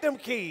just had them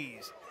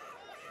keys.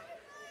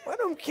 Where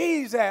them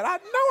keys at? I know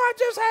I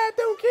just had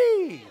them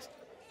keys.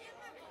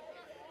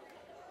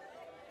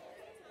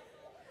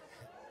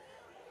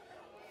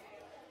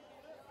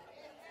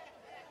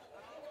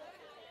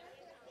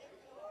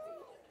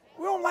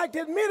 We don't like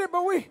to admit it,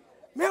 but we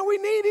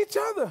need each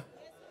other.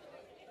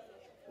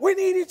 We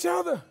need each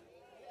other.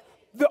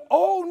 The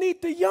old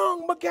need the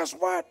young, but guess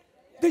what?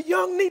 The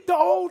young need the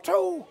old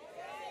too.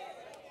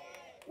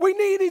 We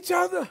need each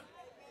other.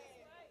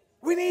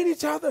 We need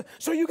each other.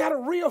 So you got to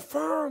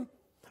reaffirm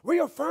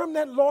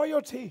that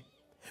loyalty.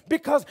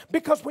 Because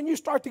when you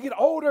start to get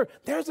older,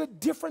 there's a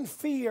different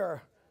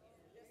fear.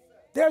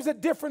 There's a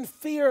different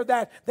fear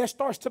that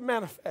starts to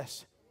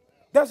manifest.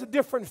 There's a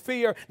different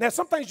fear. Now,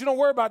 some things you don't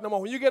worry about no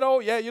more. When you get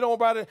old, you don't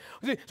worry about it.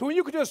 So when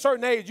you get to a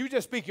certain age, you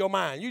just speak your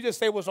mind. You just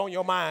say what's on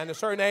your mind. At a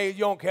certain age,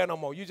 you don't care no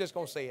more. You just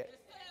going to say it.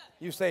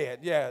 You say it,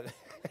 yeah.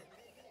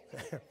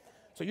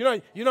 So you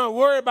don't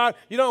worry about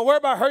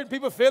hurting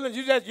people's feelings.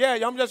 You just,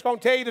 I'm just going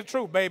to tell you the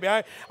truth, baby.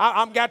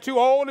 I'm got too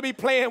old to be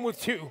playing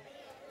with you.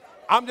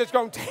 I'm just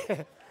going to tell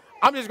you.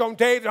 I'm going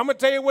to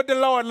tell you what the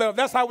Lord loves.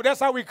 That's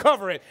how we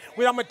cover it.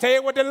 I'm going to tell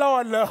you what the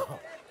Lord loves.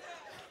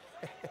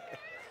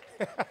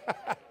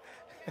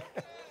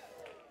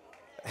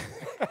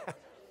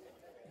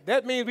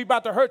 That means we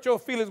about to hurt your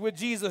feelings with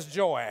Jesus'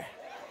 joy.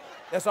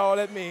 That's all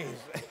that means.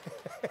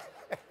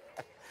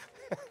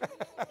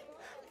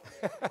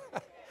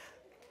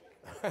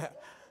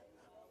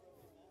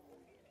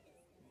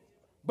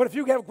 But if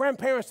you have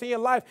grandparents in your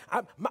life,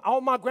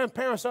 all my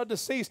grandparents are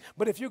deceased,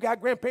 but if you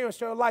got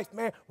grandparents in your life,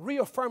 man,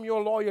 reaffirm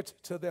your loyalty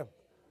to them.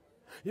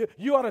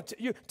 You ought to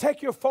you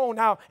take your phone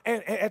out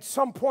and at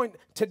some point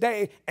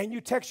today and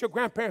you text your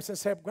grandparents and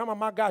say, Grandma,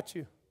 I got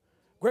you.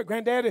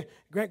 Granddad,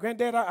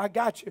 I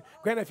got you.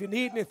 Granddad, if you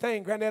need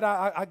anything, Granddad,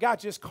 I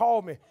got you. Just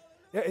call me.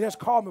 Just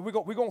call me. We're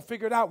going to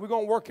figure it out. We're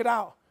going to work it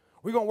out.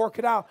 We're going to work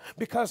it out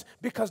because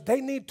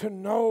they need to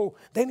know.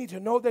 They need to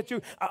know that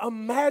you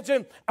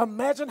imagine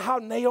how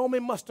Naomi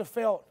must have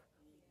felt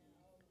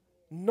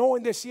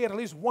knowing that she had at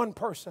least one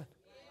person.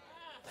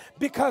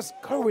 Because,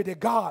 glory to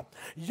God,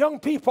 young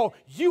people,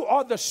 you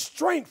are the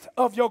strength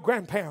of your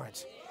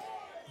grandparents.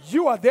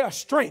 You are their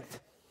strength.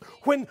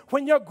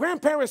 When your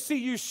grandparents see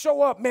you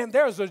show up, man,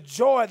 there's a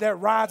joy that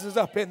rises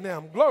up in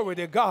them. Glory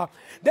to God.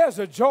 There's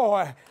a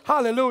joy.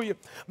 Hallelujah.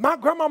 My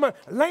grandmama,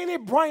 Laney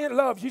Bryant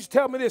Love, used to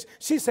tell me this.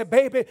 She said,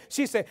 baby,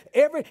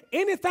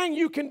 anything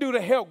you can do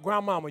to help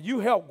grandmama, you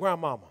help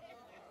grandmama.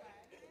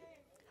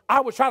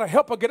 I would try to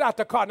help her get out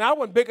the car. Now, I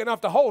wasn't big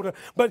enough to hold her,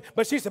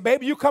 but she said,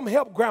 baby, you come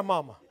help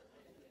grandmama.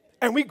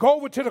 And we go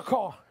over to the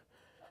car.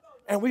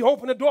 And we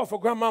open the door for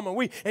grandmama.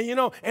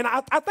 And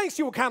I think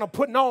she was kind of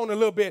putting on a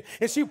little bit.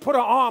 And she put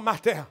her arm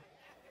out there.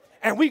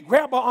 And we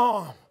grab her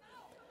arm.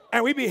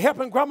 And we be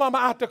helping grandmama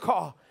out the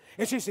car.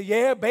 And she said,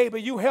 yeah,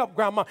 baby, you help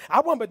grandma. I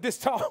wasn't but this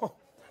tall.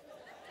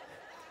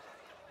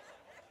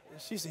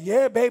 She said,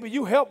 yeah, baby,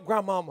 you help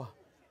grandmama.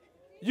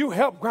 You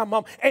help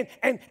grandmama.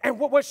 And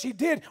what she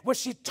did was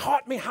she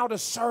taught me how to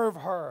serve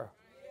her.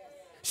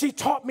 She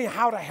taught me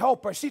how to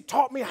help her. She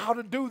taught me how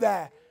to do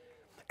that.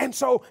 And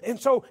so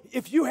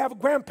if you have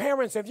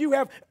grandparents, if you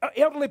have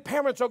elderly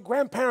parents or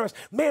grandparents,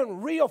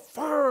 man,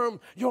 reaffirm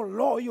your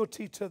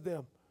loyalty to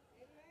them.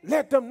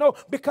 Let them know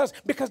because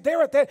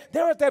they're at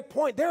that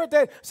point.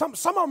 Some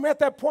of them are at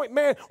that point,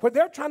 man, where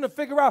they're trying to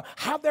figure out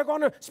how they're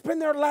going to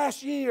spend their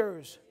last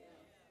years.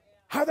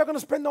 How they're going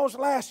to spend those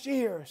last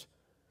years.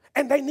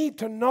 And they need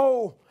to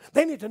know.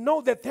 They need to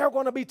know that they're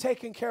going to be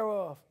taken care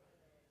of.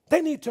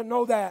 They need to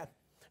know that.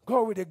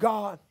 Glory to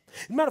God.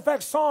 As a matter of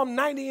fact, Psalm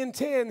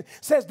 90:10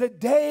 says the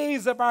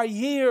days of our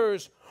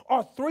years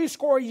are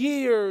 80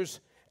 years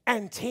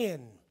and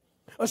 10.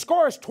 A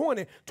score is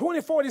 20,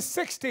 40 is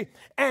 60,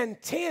 and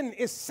 10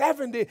 is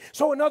 70.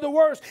 So in other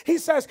words, he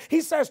says,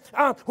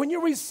 when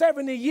you reach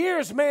 70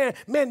 years, man,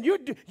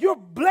 you're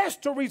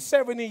blessed to reach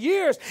 70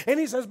 years. And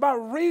he says, by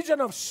region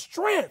of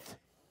strength,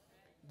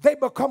 they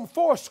become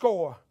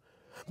 80.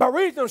 By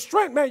reason of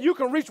strength, man, you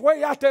can reach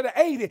way out there to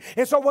 80.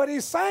 And so what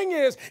he's saying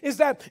is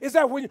that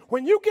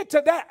when you get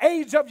to that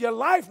age of your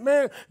life,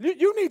 man,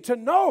 you need to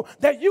know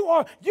that you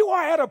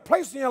are at a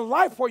place in your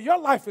life where your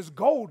life is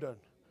golden.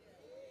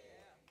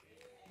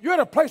 You're at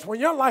a place where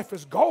your life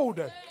is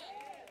golden.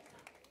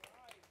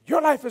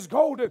 Your life is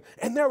golden,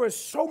 and there is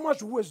so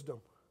much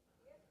wisdom.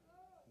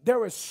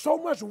 There is so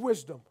much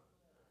wisdom.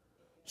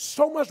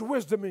 So much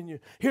wisdom in you.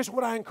 Here's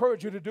what I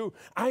encourage you to do.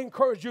 I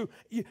encourage you,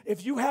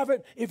 if you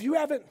haven't,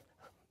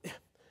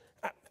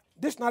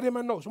 this is not in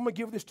my notes. I'm going to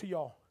give this to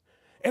y'all.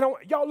 And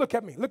y'all look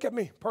at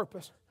me,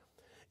 purpose.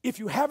 If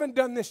you haven't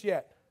done this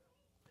yet,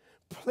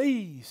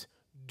 please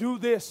do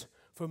this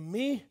for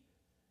me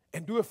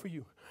and do it for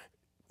you.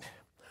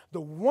 The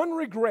one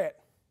regret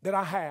that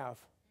I have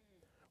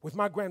with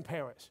my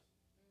grandparents,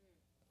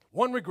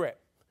 one regret,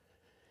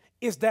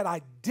 is that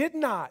I did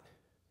not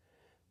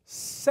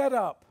set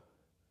up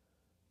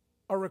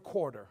a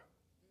recorder.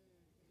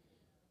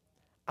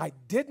 I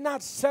did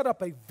not set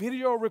up a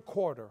video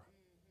recorder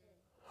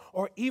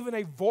or even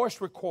a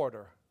voice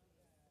recorder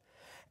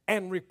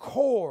and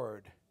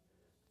record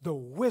the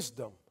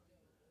wisdom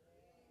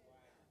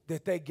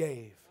that they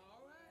gave.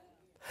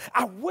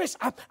 I wish,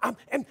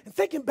 and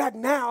thinking back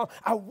now,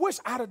 I wish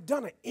I'd have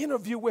done an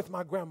interview with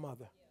my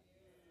grandmother.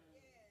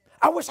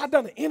 I wish I'd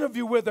done an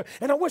interview with her,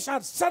 and I wish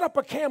I'd set up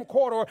a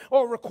camcorder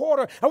or a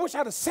recorder. I wish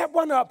I'd have set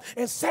one up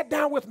and sat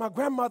down with my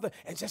grandmother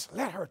and just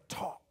let her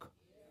talk.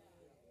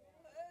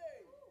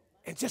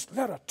 And just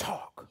let her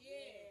talk.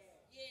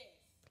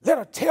 Let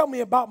her tell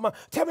me about my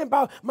family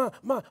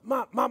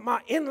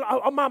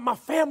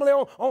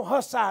on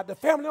her side, the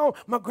family on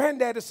my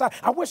granddaddy's side.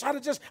 I wish I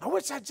just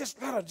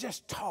let her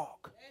just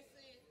talk.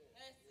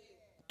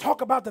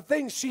 Talk about the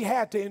things she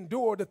had to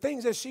endure, the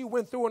things that she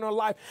went through in her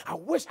life. I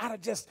wish I'd have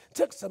just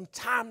took some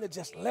time to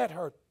just let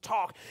her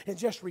talk and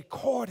just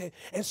record it.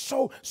 And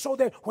so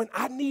that when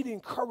I need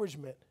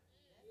encouragement,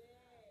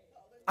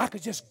 I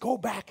could just go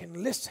back and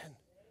listen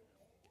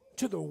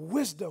to the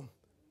wisdom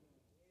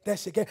that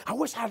she gave. I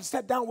wish I had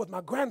sat down with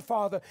my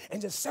grandfather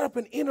and just set up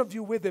an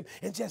interview with him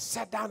and just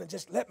sat down and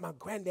just let my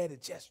granddaddy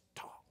just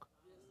talk.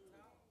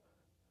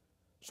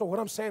 So what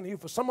I'm saying to you,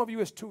 for some of you,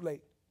 it's too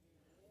late.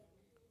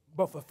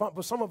 But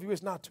for some of you,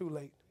 it's not too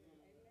late.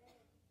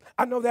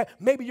 I know that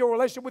maybe your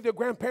relationship with your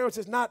grandparents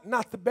is not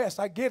the best.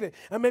 I get it.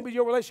 And maybe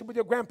your relationship with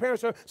your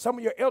grandparents or some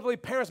of your elderly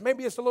parents,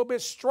 maybe it's a little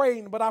bit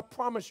strained. But I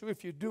promise you,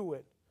 if you do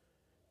it,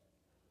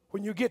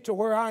 when you get to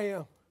where I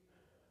am,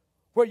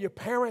 where your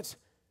parents,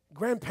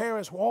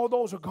 grandparents, where all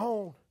those are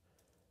gone,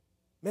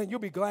 man, you'll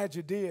be glad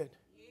you did.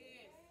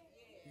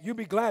 You'll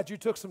be glad you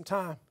took some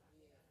time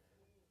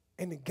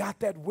and got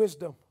that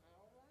wisdom.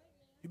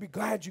 You'll be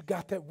glad you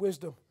got that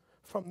wisdom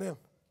from them.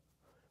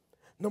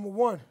 Number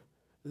one,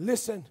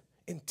 listen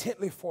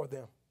intently for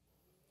them.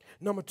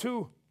 Number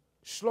two,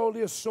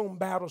 slowly assume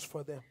battles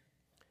for them.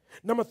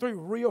 Number three,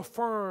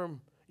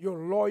 reaffirm your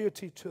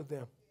loyalty to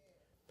them.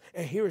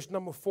 And here's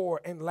number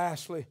four, and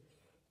lastly,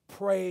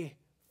 pray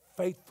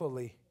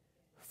faithfully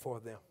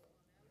for them.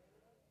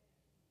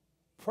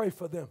 Pray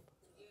for them.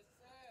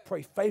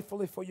 Pray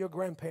faithfully for your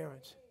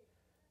grandparents.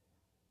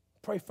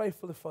 Pray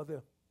faithfully for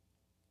them.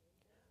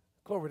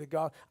 Glory to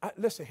God.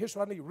 Listen, here's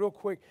what I need real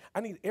quick. I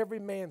need every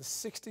man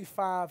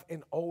 65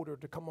 and older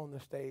to come on the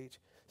stage.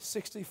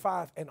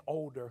 65 and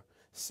older.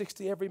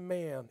 60, every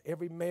man,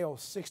 every male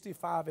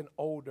 65 and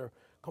older.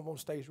 Come on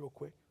stage real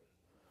quick.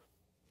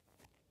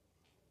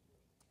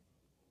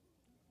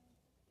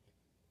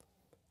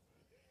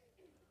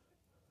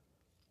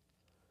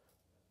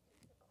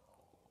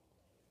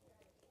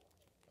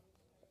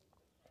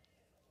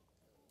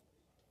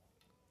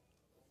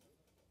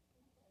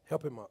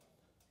 Help him up.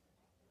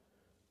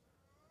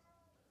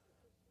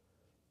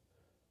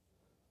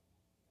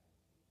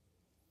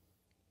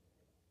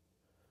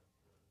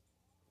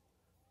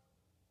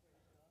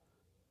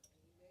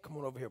 Come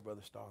on over here,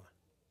 Brother Starling.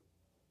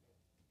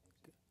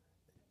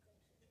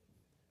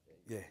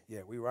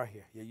 Yeah, we right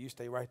here. Yeah, you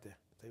stay right there.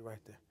 Stay right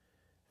there.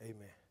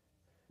 Amen.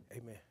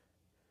 Amen.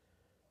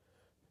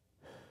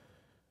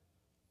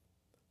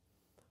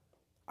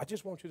 I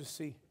just want you to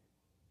see,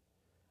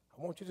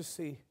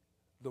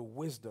 the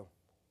wisdom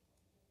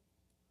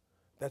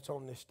that's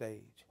on this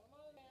stage.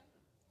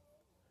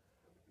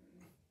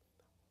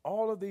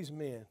 All of these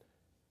men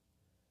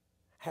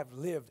have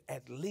lived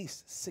at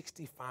least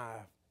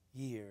 65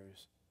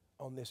 years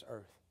on this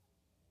earth.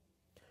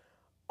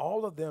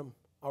 All of them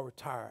are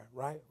retired,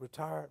 right?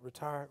 Retired.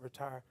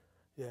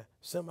 Yeah.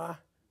 Semi,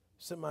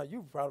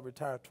 you've probably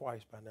retired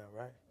twice by now,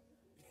 right?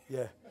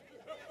 Yeah.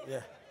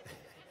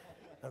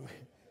 I mean,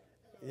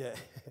 yeah.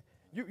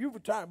 You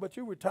retired, but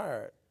you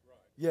retired.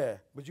 Yeah,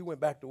 but you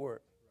went back to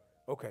work.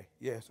 Okay,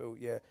 yeah, so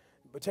yeah.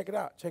 But check it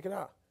out.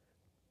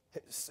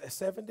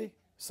 70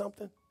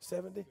 something?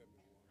 70?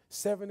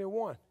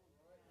 71.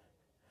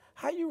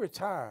 How you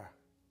retire?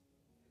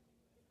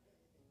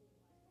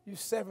 You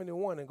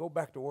 71 and go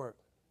back to work.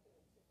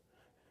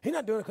 He's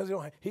not doing it because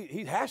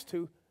he has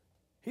to.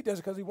 He does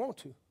it because he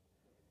wants to.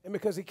 And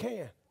because he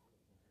can.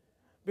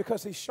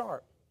 Because he's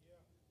sharp.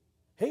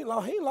 He ain't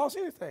lost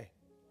anything.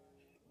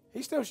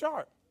 He's still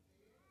sharp.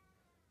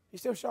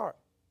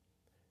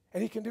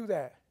 And he can do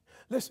that.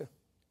 Listen,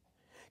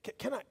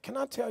 can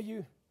I tell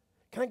you,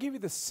 can I give you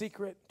the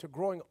secret to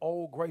growing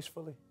old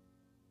gracefully?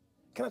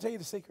 Can I tell you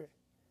the secret?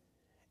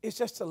 It's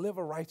just to live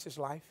a righteous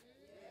life.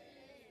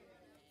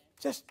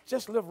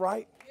 Just live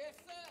right. Yes,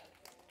 sir.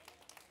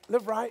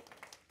 Live right.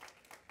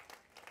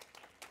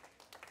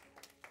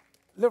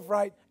 Live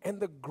right.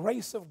 And the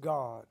grace of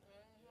God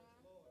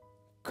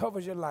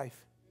covers your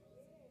life.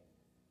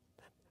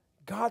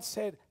 God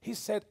said, he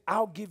said,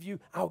 I'll give you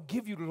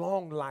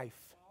long life.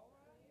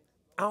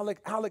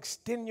 I'll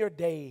extend your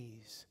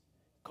days.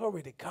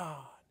 Glory to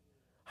God.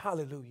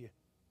 Hallelujah.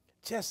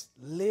 Just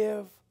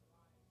live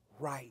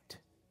right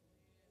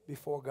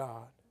before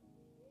God.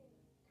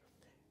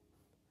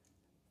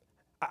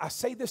 I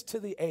say this to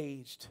the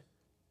aged.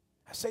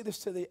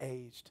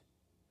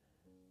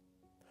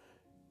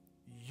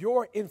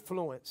 Your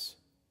influence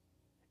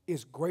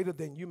is greater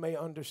than you may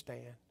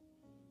understand.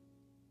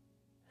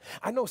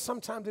 I know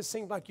sometimes it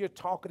seems like you're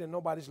talking and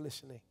nobody's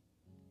listening.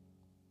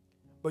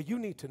 But you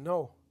need to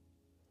know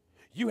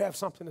you have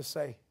something to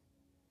say.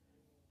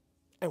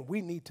 And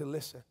we need to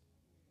listen.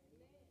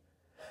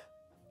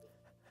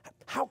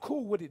 How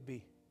cool would it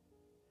be?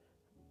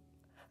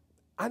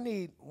 I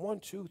need 1,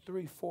 2,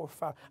 3, 4,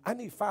 5. I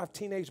need 5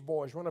 teenage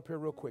boys. Run up here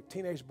real quick.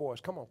 Teenage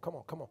boys. Come on, come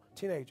on, come on.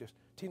 Teenagers.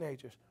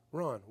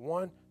 Run.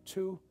 1,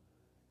 2,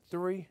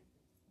 3.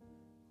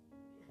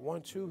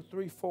 1, 2,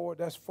 3, 4.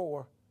 That's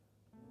 4.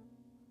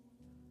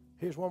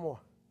 Here's one more.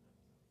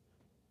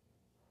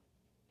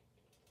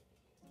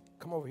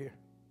 Come over here.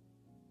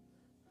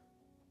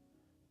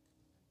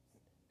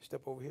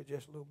 Step over here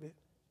just a little bit.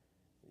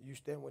 You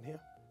stand with him.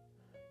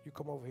 You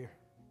come over here.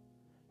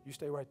 You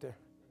stay right there.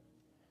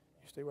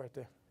 You stay right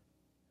there.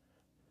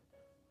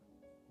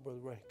 Brother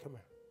Ray, come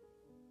here.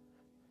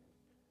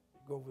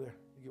 Go over there.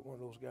 You get one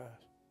of those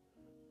guys.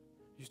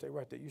 You stay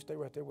right there. You stay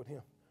right there with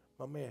him.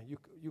 My man,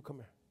 you come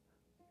here.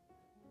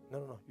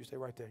 No. You stay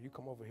right there. You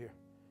come over here.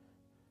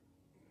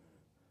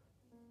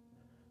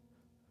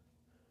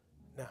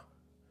 Now,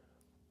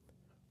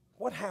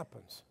 what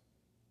happens?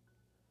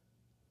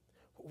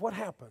 What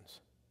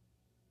happens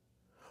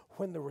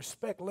when the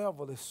respect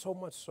level is so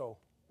much so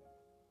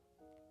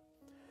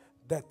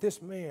that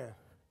this man,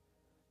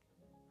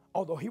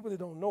 although he really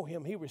don't know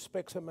him, he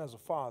respects him as a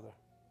father.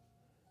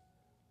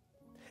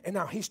 And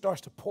now he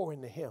starts to pour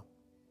into him.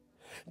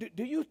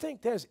 Do you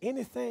think there's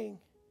anything,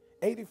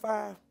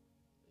 85?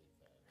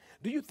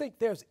 Do you think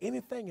there's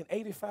anything an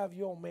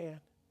 85-year-old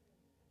man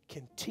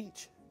can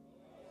teach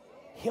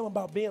him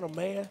about being a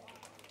man?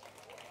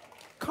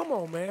 Come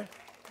on, man.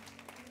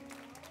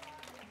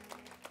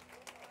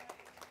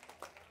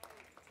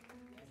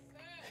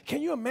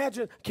 Can you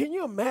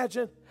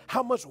imagine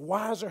how much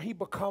wiser he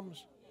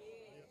becomes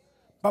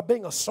by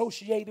being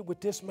associated with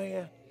this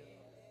man?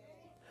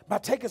 By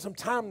taking some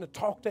time to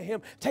talk to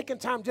him, taking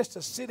time just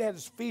to sit at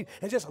his feet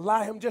and just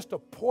allow him just to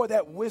pour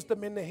that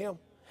wisdom into him.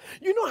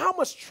 You know how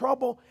much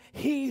trouble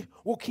he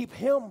will keep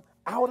him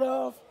out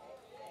of?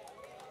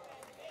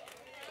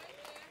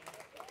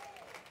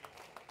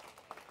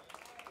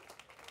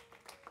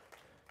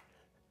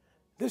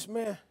 This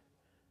man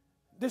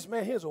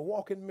here's a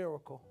walking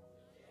miracle.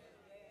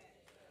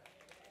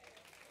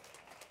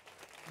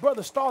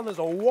 Brother Stalin is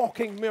a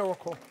walking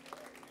miracle.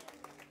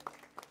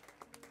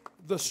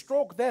 The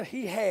stroke that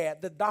he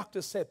had, the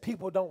doctor said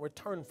people don't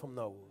return from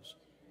those.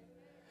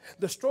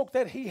 The stroke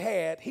that he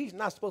had, he's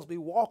not supposed to be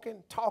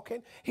walking,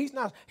 talking. He's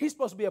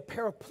supposed to be a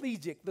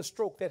paraplegic, the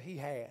stroke that he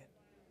had.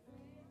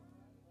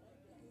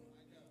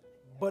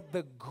 But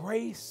the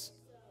grace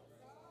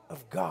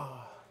of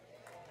God,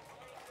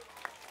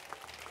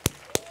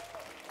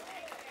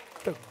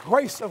 the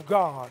grace of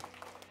God.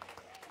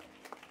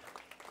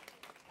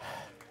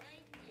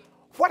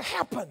 What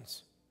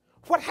happens?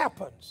 What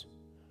happens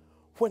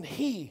when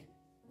he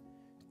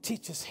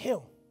teaches him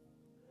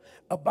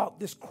about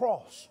this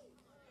cross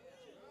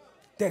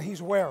that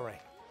he's wearing?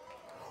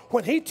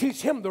 When he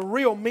teaches him the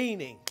real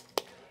meaning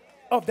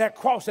of that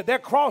cross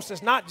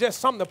is not just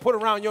something to put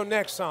around your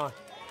neck, son.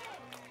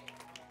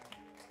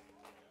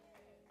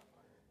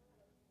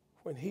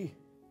 When he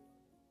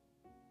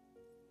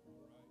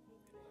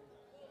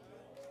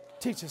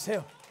teaches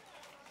him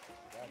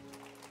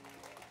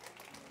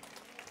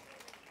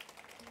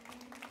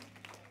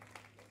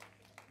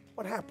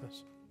what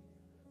happens?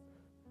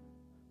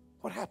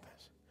 What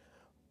happens?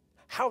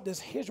 How does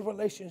his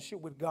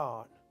relationship with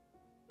God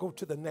go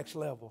to the next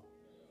level?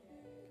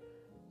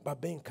 By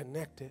being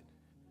connected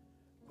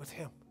with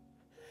him.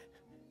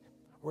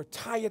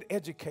 Retired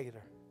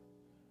educator,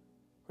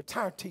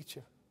 retired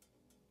teacher.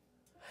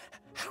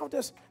 How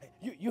does,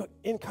 you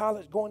in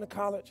college, going to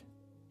college?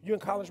 You in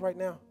college right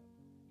now?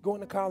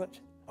 Going to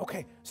college?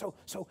 Okay, so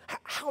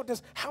how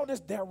does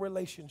their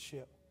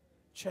relationship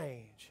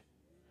change?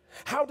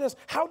 How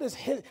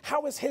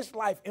is his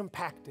life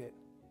impacted?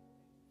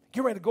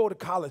 Get ready to go to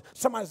college.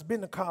 Somebody's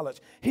been to college.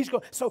 He's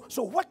going. So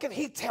what can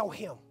he tell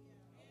him?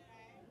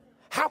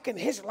 How can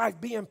his life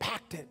be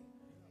impacted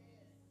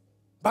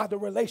by the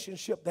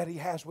relationship that he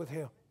has with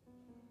him?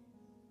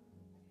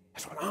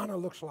 That's what honor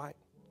looks like.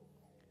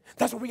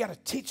 That's what we got to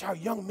teach our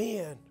young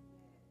men,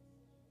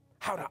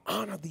 how to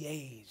honor the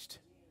aged,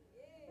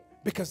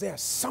 because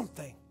there's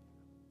something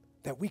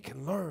that we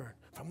can learn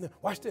from them.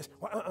 Watch this.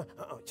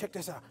 Check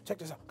this out. Check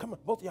this out. Come on,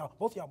 both of y'all.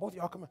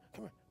 Come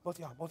here. Both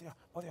of y'all.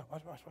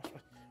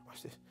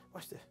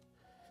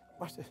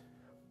 Watch this.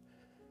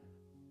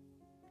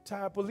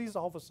 Retired police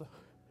officer.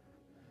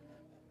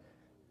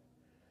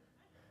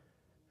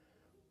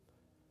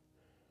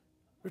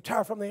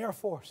 Retired from the Air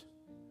Force.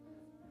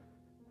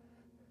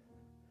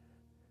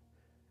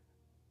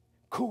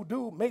 Cool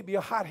dude, maybe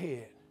a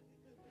hothead.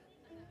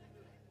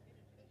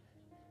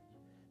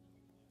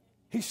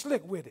 He's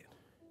slick with it.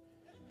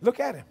 Look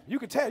at him. You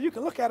can tell. You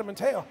can look at him and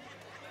tell.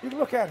 You can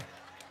look at him.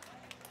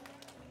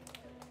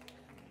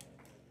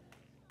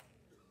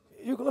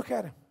 You can look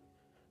at him.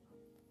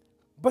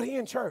 But he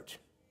in church.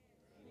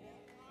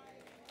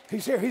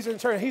 He's here. He's in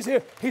church. He's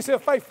here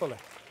faithfully.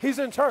 He's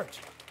in church.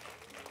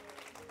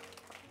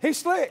 He's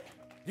slick.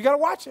 You got to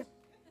watch him.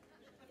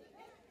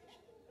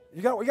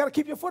 You got to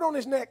keep your foot on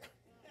his neck.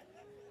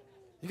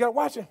 You got to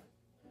watch him.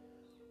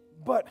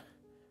 But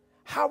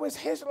how is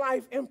his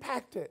life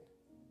impacted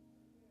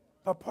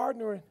by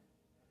partnering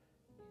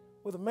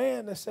with a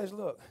man that says,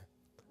 look,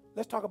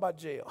 let's talk about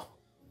jail.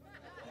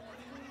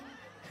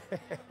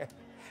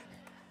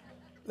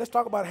 Let's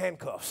talk about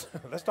handcuffs.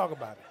 Let's talk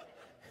about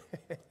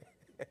it.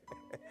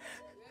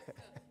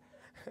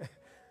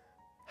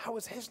 How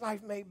is his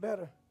life made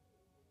better?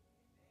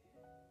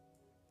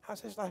 How's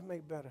his life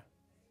made better?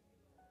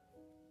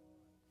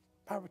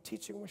 By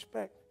teaching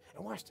respect.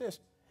 And watch this.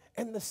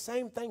 And the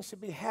same thing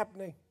should be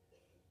happening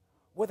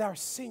with our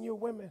senior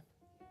women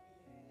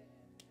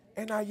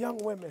and our young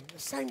women. The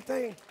same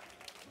thing.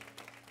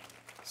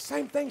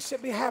 Same thing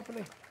should be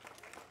happening.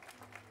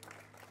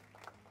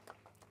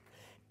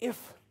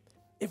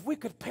 If we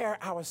could pair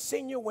our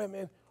senior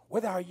women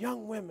with our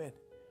young women,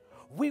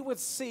 we would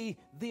see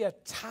the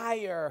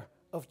attire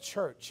of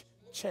church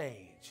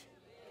change.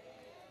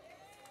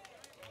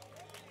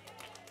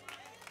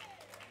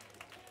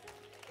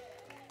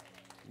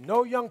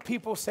 No young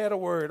people said a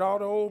word. All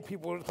the old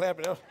people were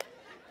clapping.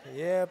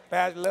 Yeah,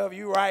 Pastor Love,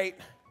 you right.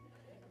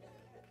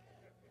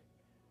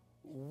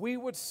 We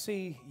would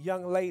see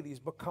young ladies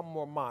become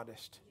more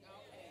modest.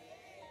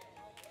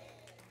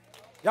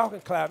 Y'all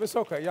can clap. It's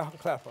okay. Y'all can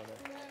clap on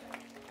that.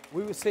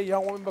 We would see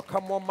young women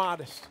become more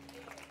modest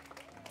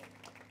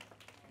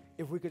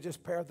if we could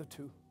just pair the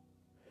two.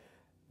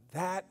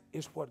 That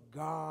is what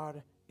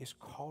God is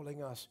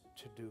calling us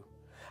to do.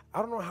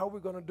 I don't know how we're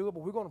going to do it,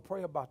 but we're going to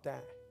pray about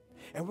that.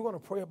 And we're going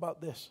to pray about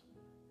this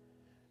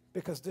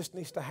because this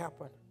needs to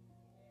happen.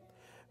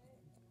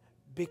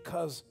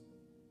 Because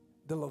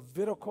the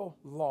Levitical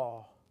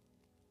law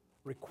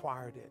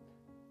required it.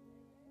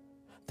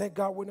 Thank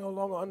God we're no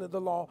longer under the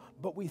law,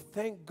 but we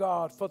thank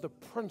God for the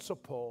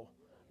principle.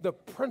 The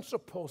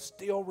principle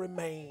still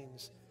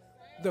remains.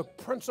 The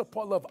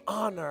principle of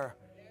honor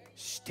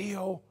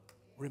still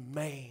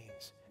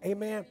remains.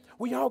 Amen.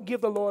 Will y'all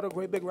give the Lord a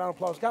great big round of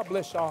applause? God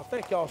bless y'all.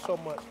 Thank y'all so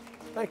much.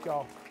 Thank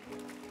y'all.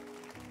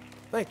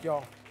 Thank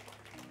y'all.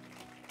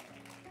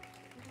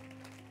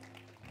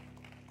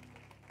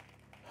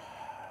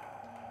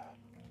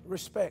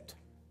 Respect.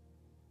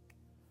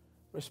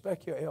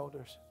 Respect your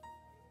elders.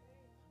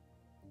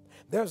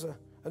 There's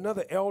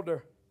another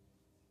elder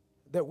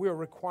that we're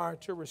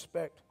required to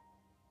respect.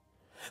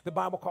 The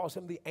Bible calls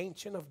him the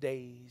Ancient of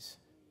Days.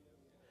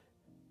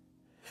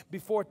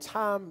 Before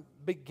time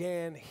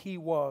began, he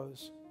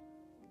was.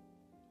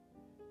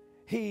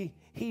 He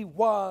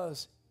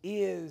was,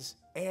 is,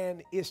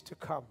 and is to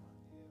come.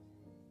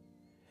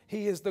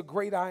 He is the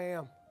great I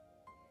am.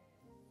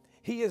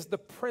 He is the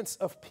Prince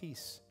of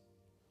Peace.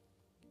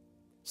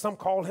 Some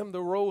call him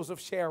the Rose of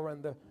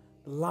Sharon, the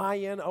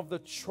Lion of the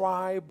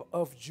tribe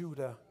of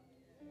Judah.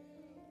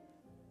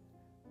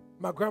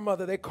 My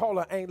grandmother, they call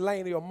her Aunt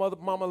Laney or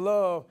Mama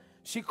Love.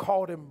 She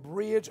called him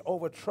Bridge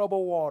over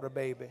troubled water,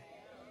 baby.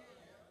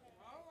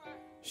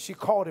 She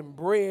called him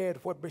bread.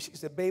 She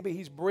said, baby,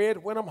 he's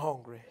bread when I'm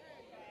hungry.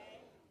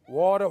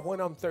 Water when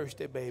I'm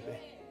thirsty, baby.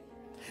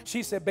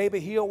 She said, baby,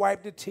 he'll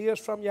wipe the tears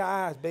from your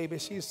eyes, baby.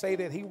 She said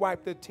that he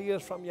wiped the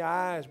tears from your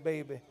eyes,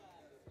 baby.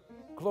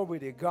 Glory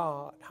to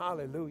God.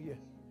 Hallelujah.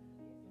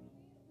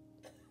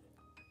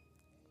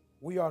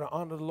 We are to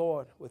honor the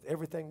Lord with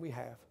everything we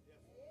have.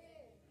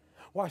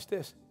 Watch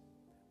this.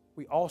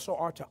 We also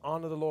are to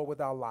honor the Lord with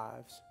our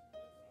lives.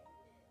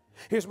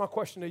 Here's my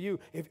question to you.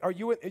 Are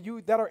you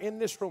that are in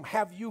this room,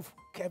 have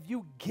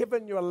you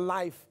given your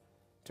life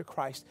to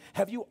Christ?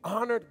 Have you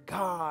honored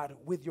God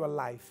with your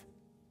life?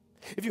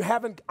 If you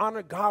haven't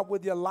honored God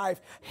with your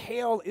life,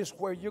 hell is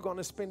where you're going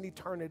to spend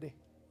eternity.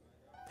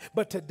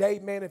 But today,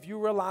 man, if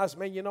you realize,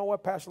 man, you know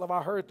what, Pastor Love,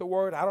 I heard the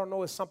word. I don't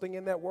know, it's something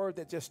in that word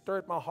that just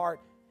stirred my heart.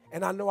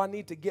 And I know I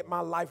need to get my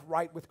life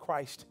right with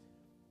Christ.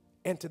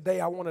 And today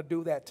I want to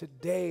do that.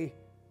 Today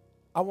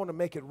I want to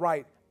make it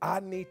right. I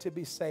need to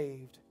be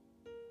saved.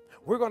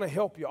 We're going to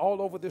help you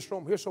all over this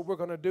room. Here's what we're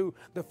going to do.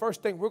 The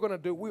first thing we're going to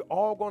do, we're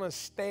all going to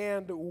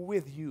stand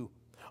with you.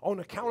 On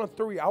the count of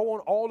 3, I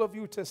want all of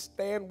you to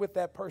stand with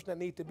that person that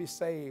needs to be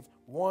saved.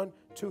 1,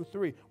 2,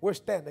 3. We're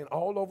standing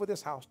all over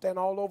this house. Stand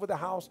all over the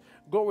house.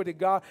 Glory to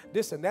God.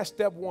 Listen, that's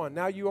step 1.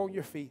 Now you're on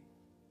your feet.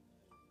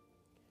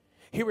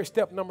 Here is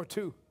step number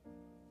 2.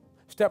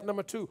 Step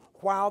number 2,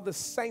 while the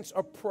saints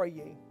are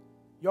praying.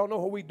 Y'all know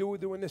what we do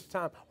during this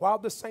time. While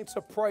the saints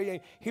are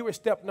praying, here is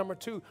step number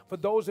 2. For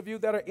those of you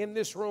that are in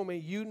this room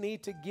and you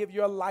need to give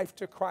your life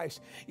to Christ,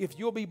 if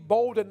you'll be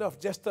bold enough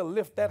just to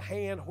lift that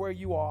hand where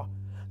you are,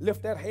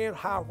 lift that hand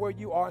high where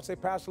you are and say,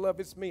 Pastor Love,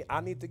 it's me.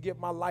 I need to give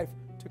my life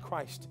to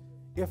Christ.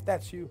 If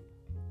that's you,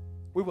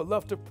 we would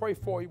love to pray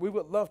for you. We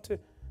would love to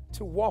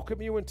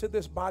welcome you into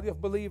this body of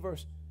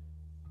believers.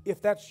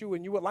 If that's you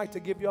and you would like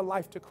to give your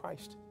life to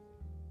Christ,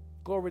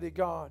 glory to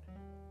God.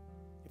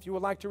 If you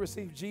would like to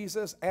receive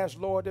Jesus as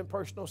Lord and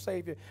personal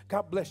Savior,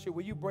 God bless you.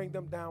 Will you bring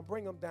them down?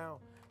 Bring them down.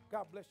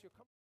 God bless you.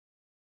 Come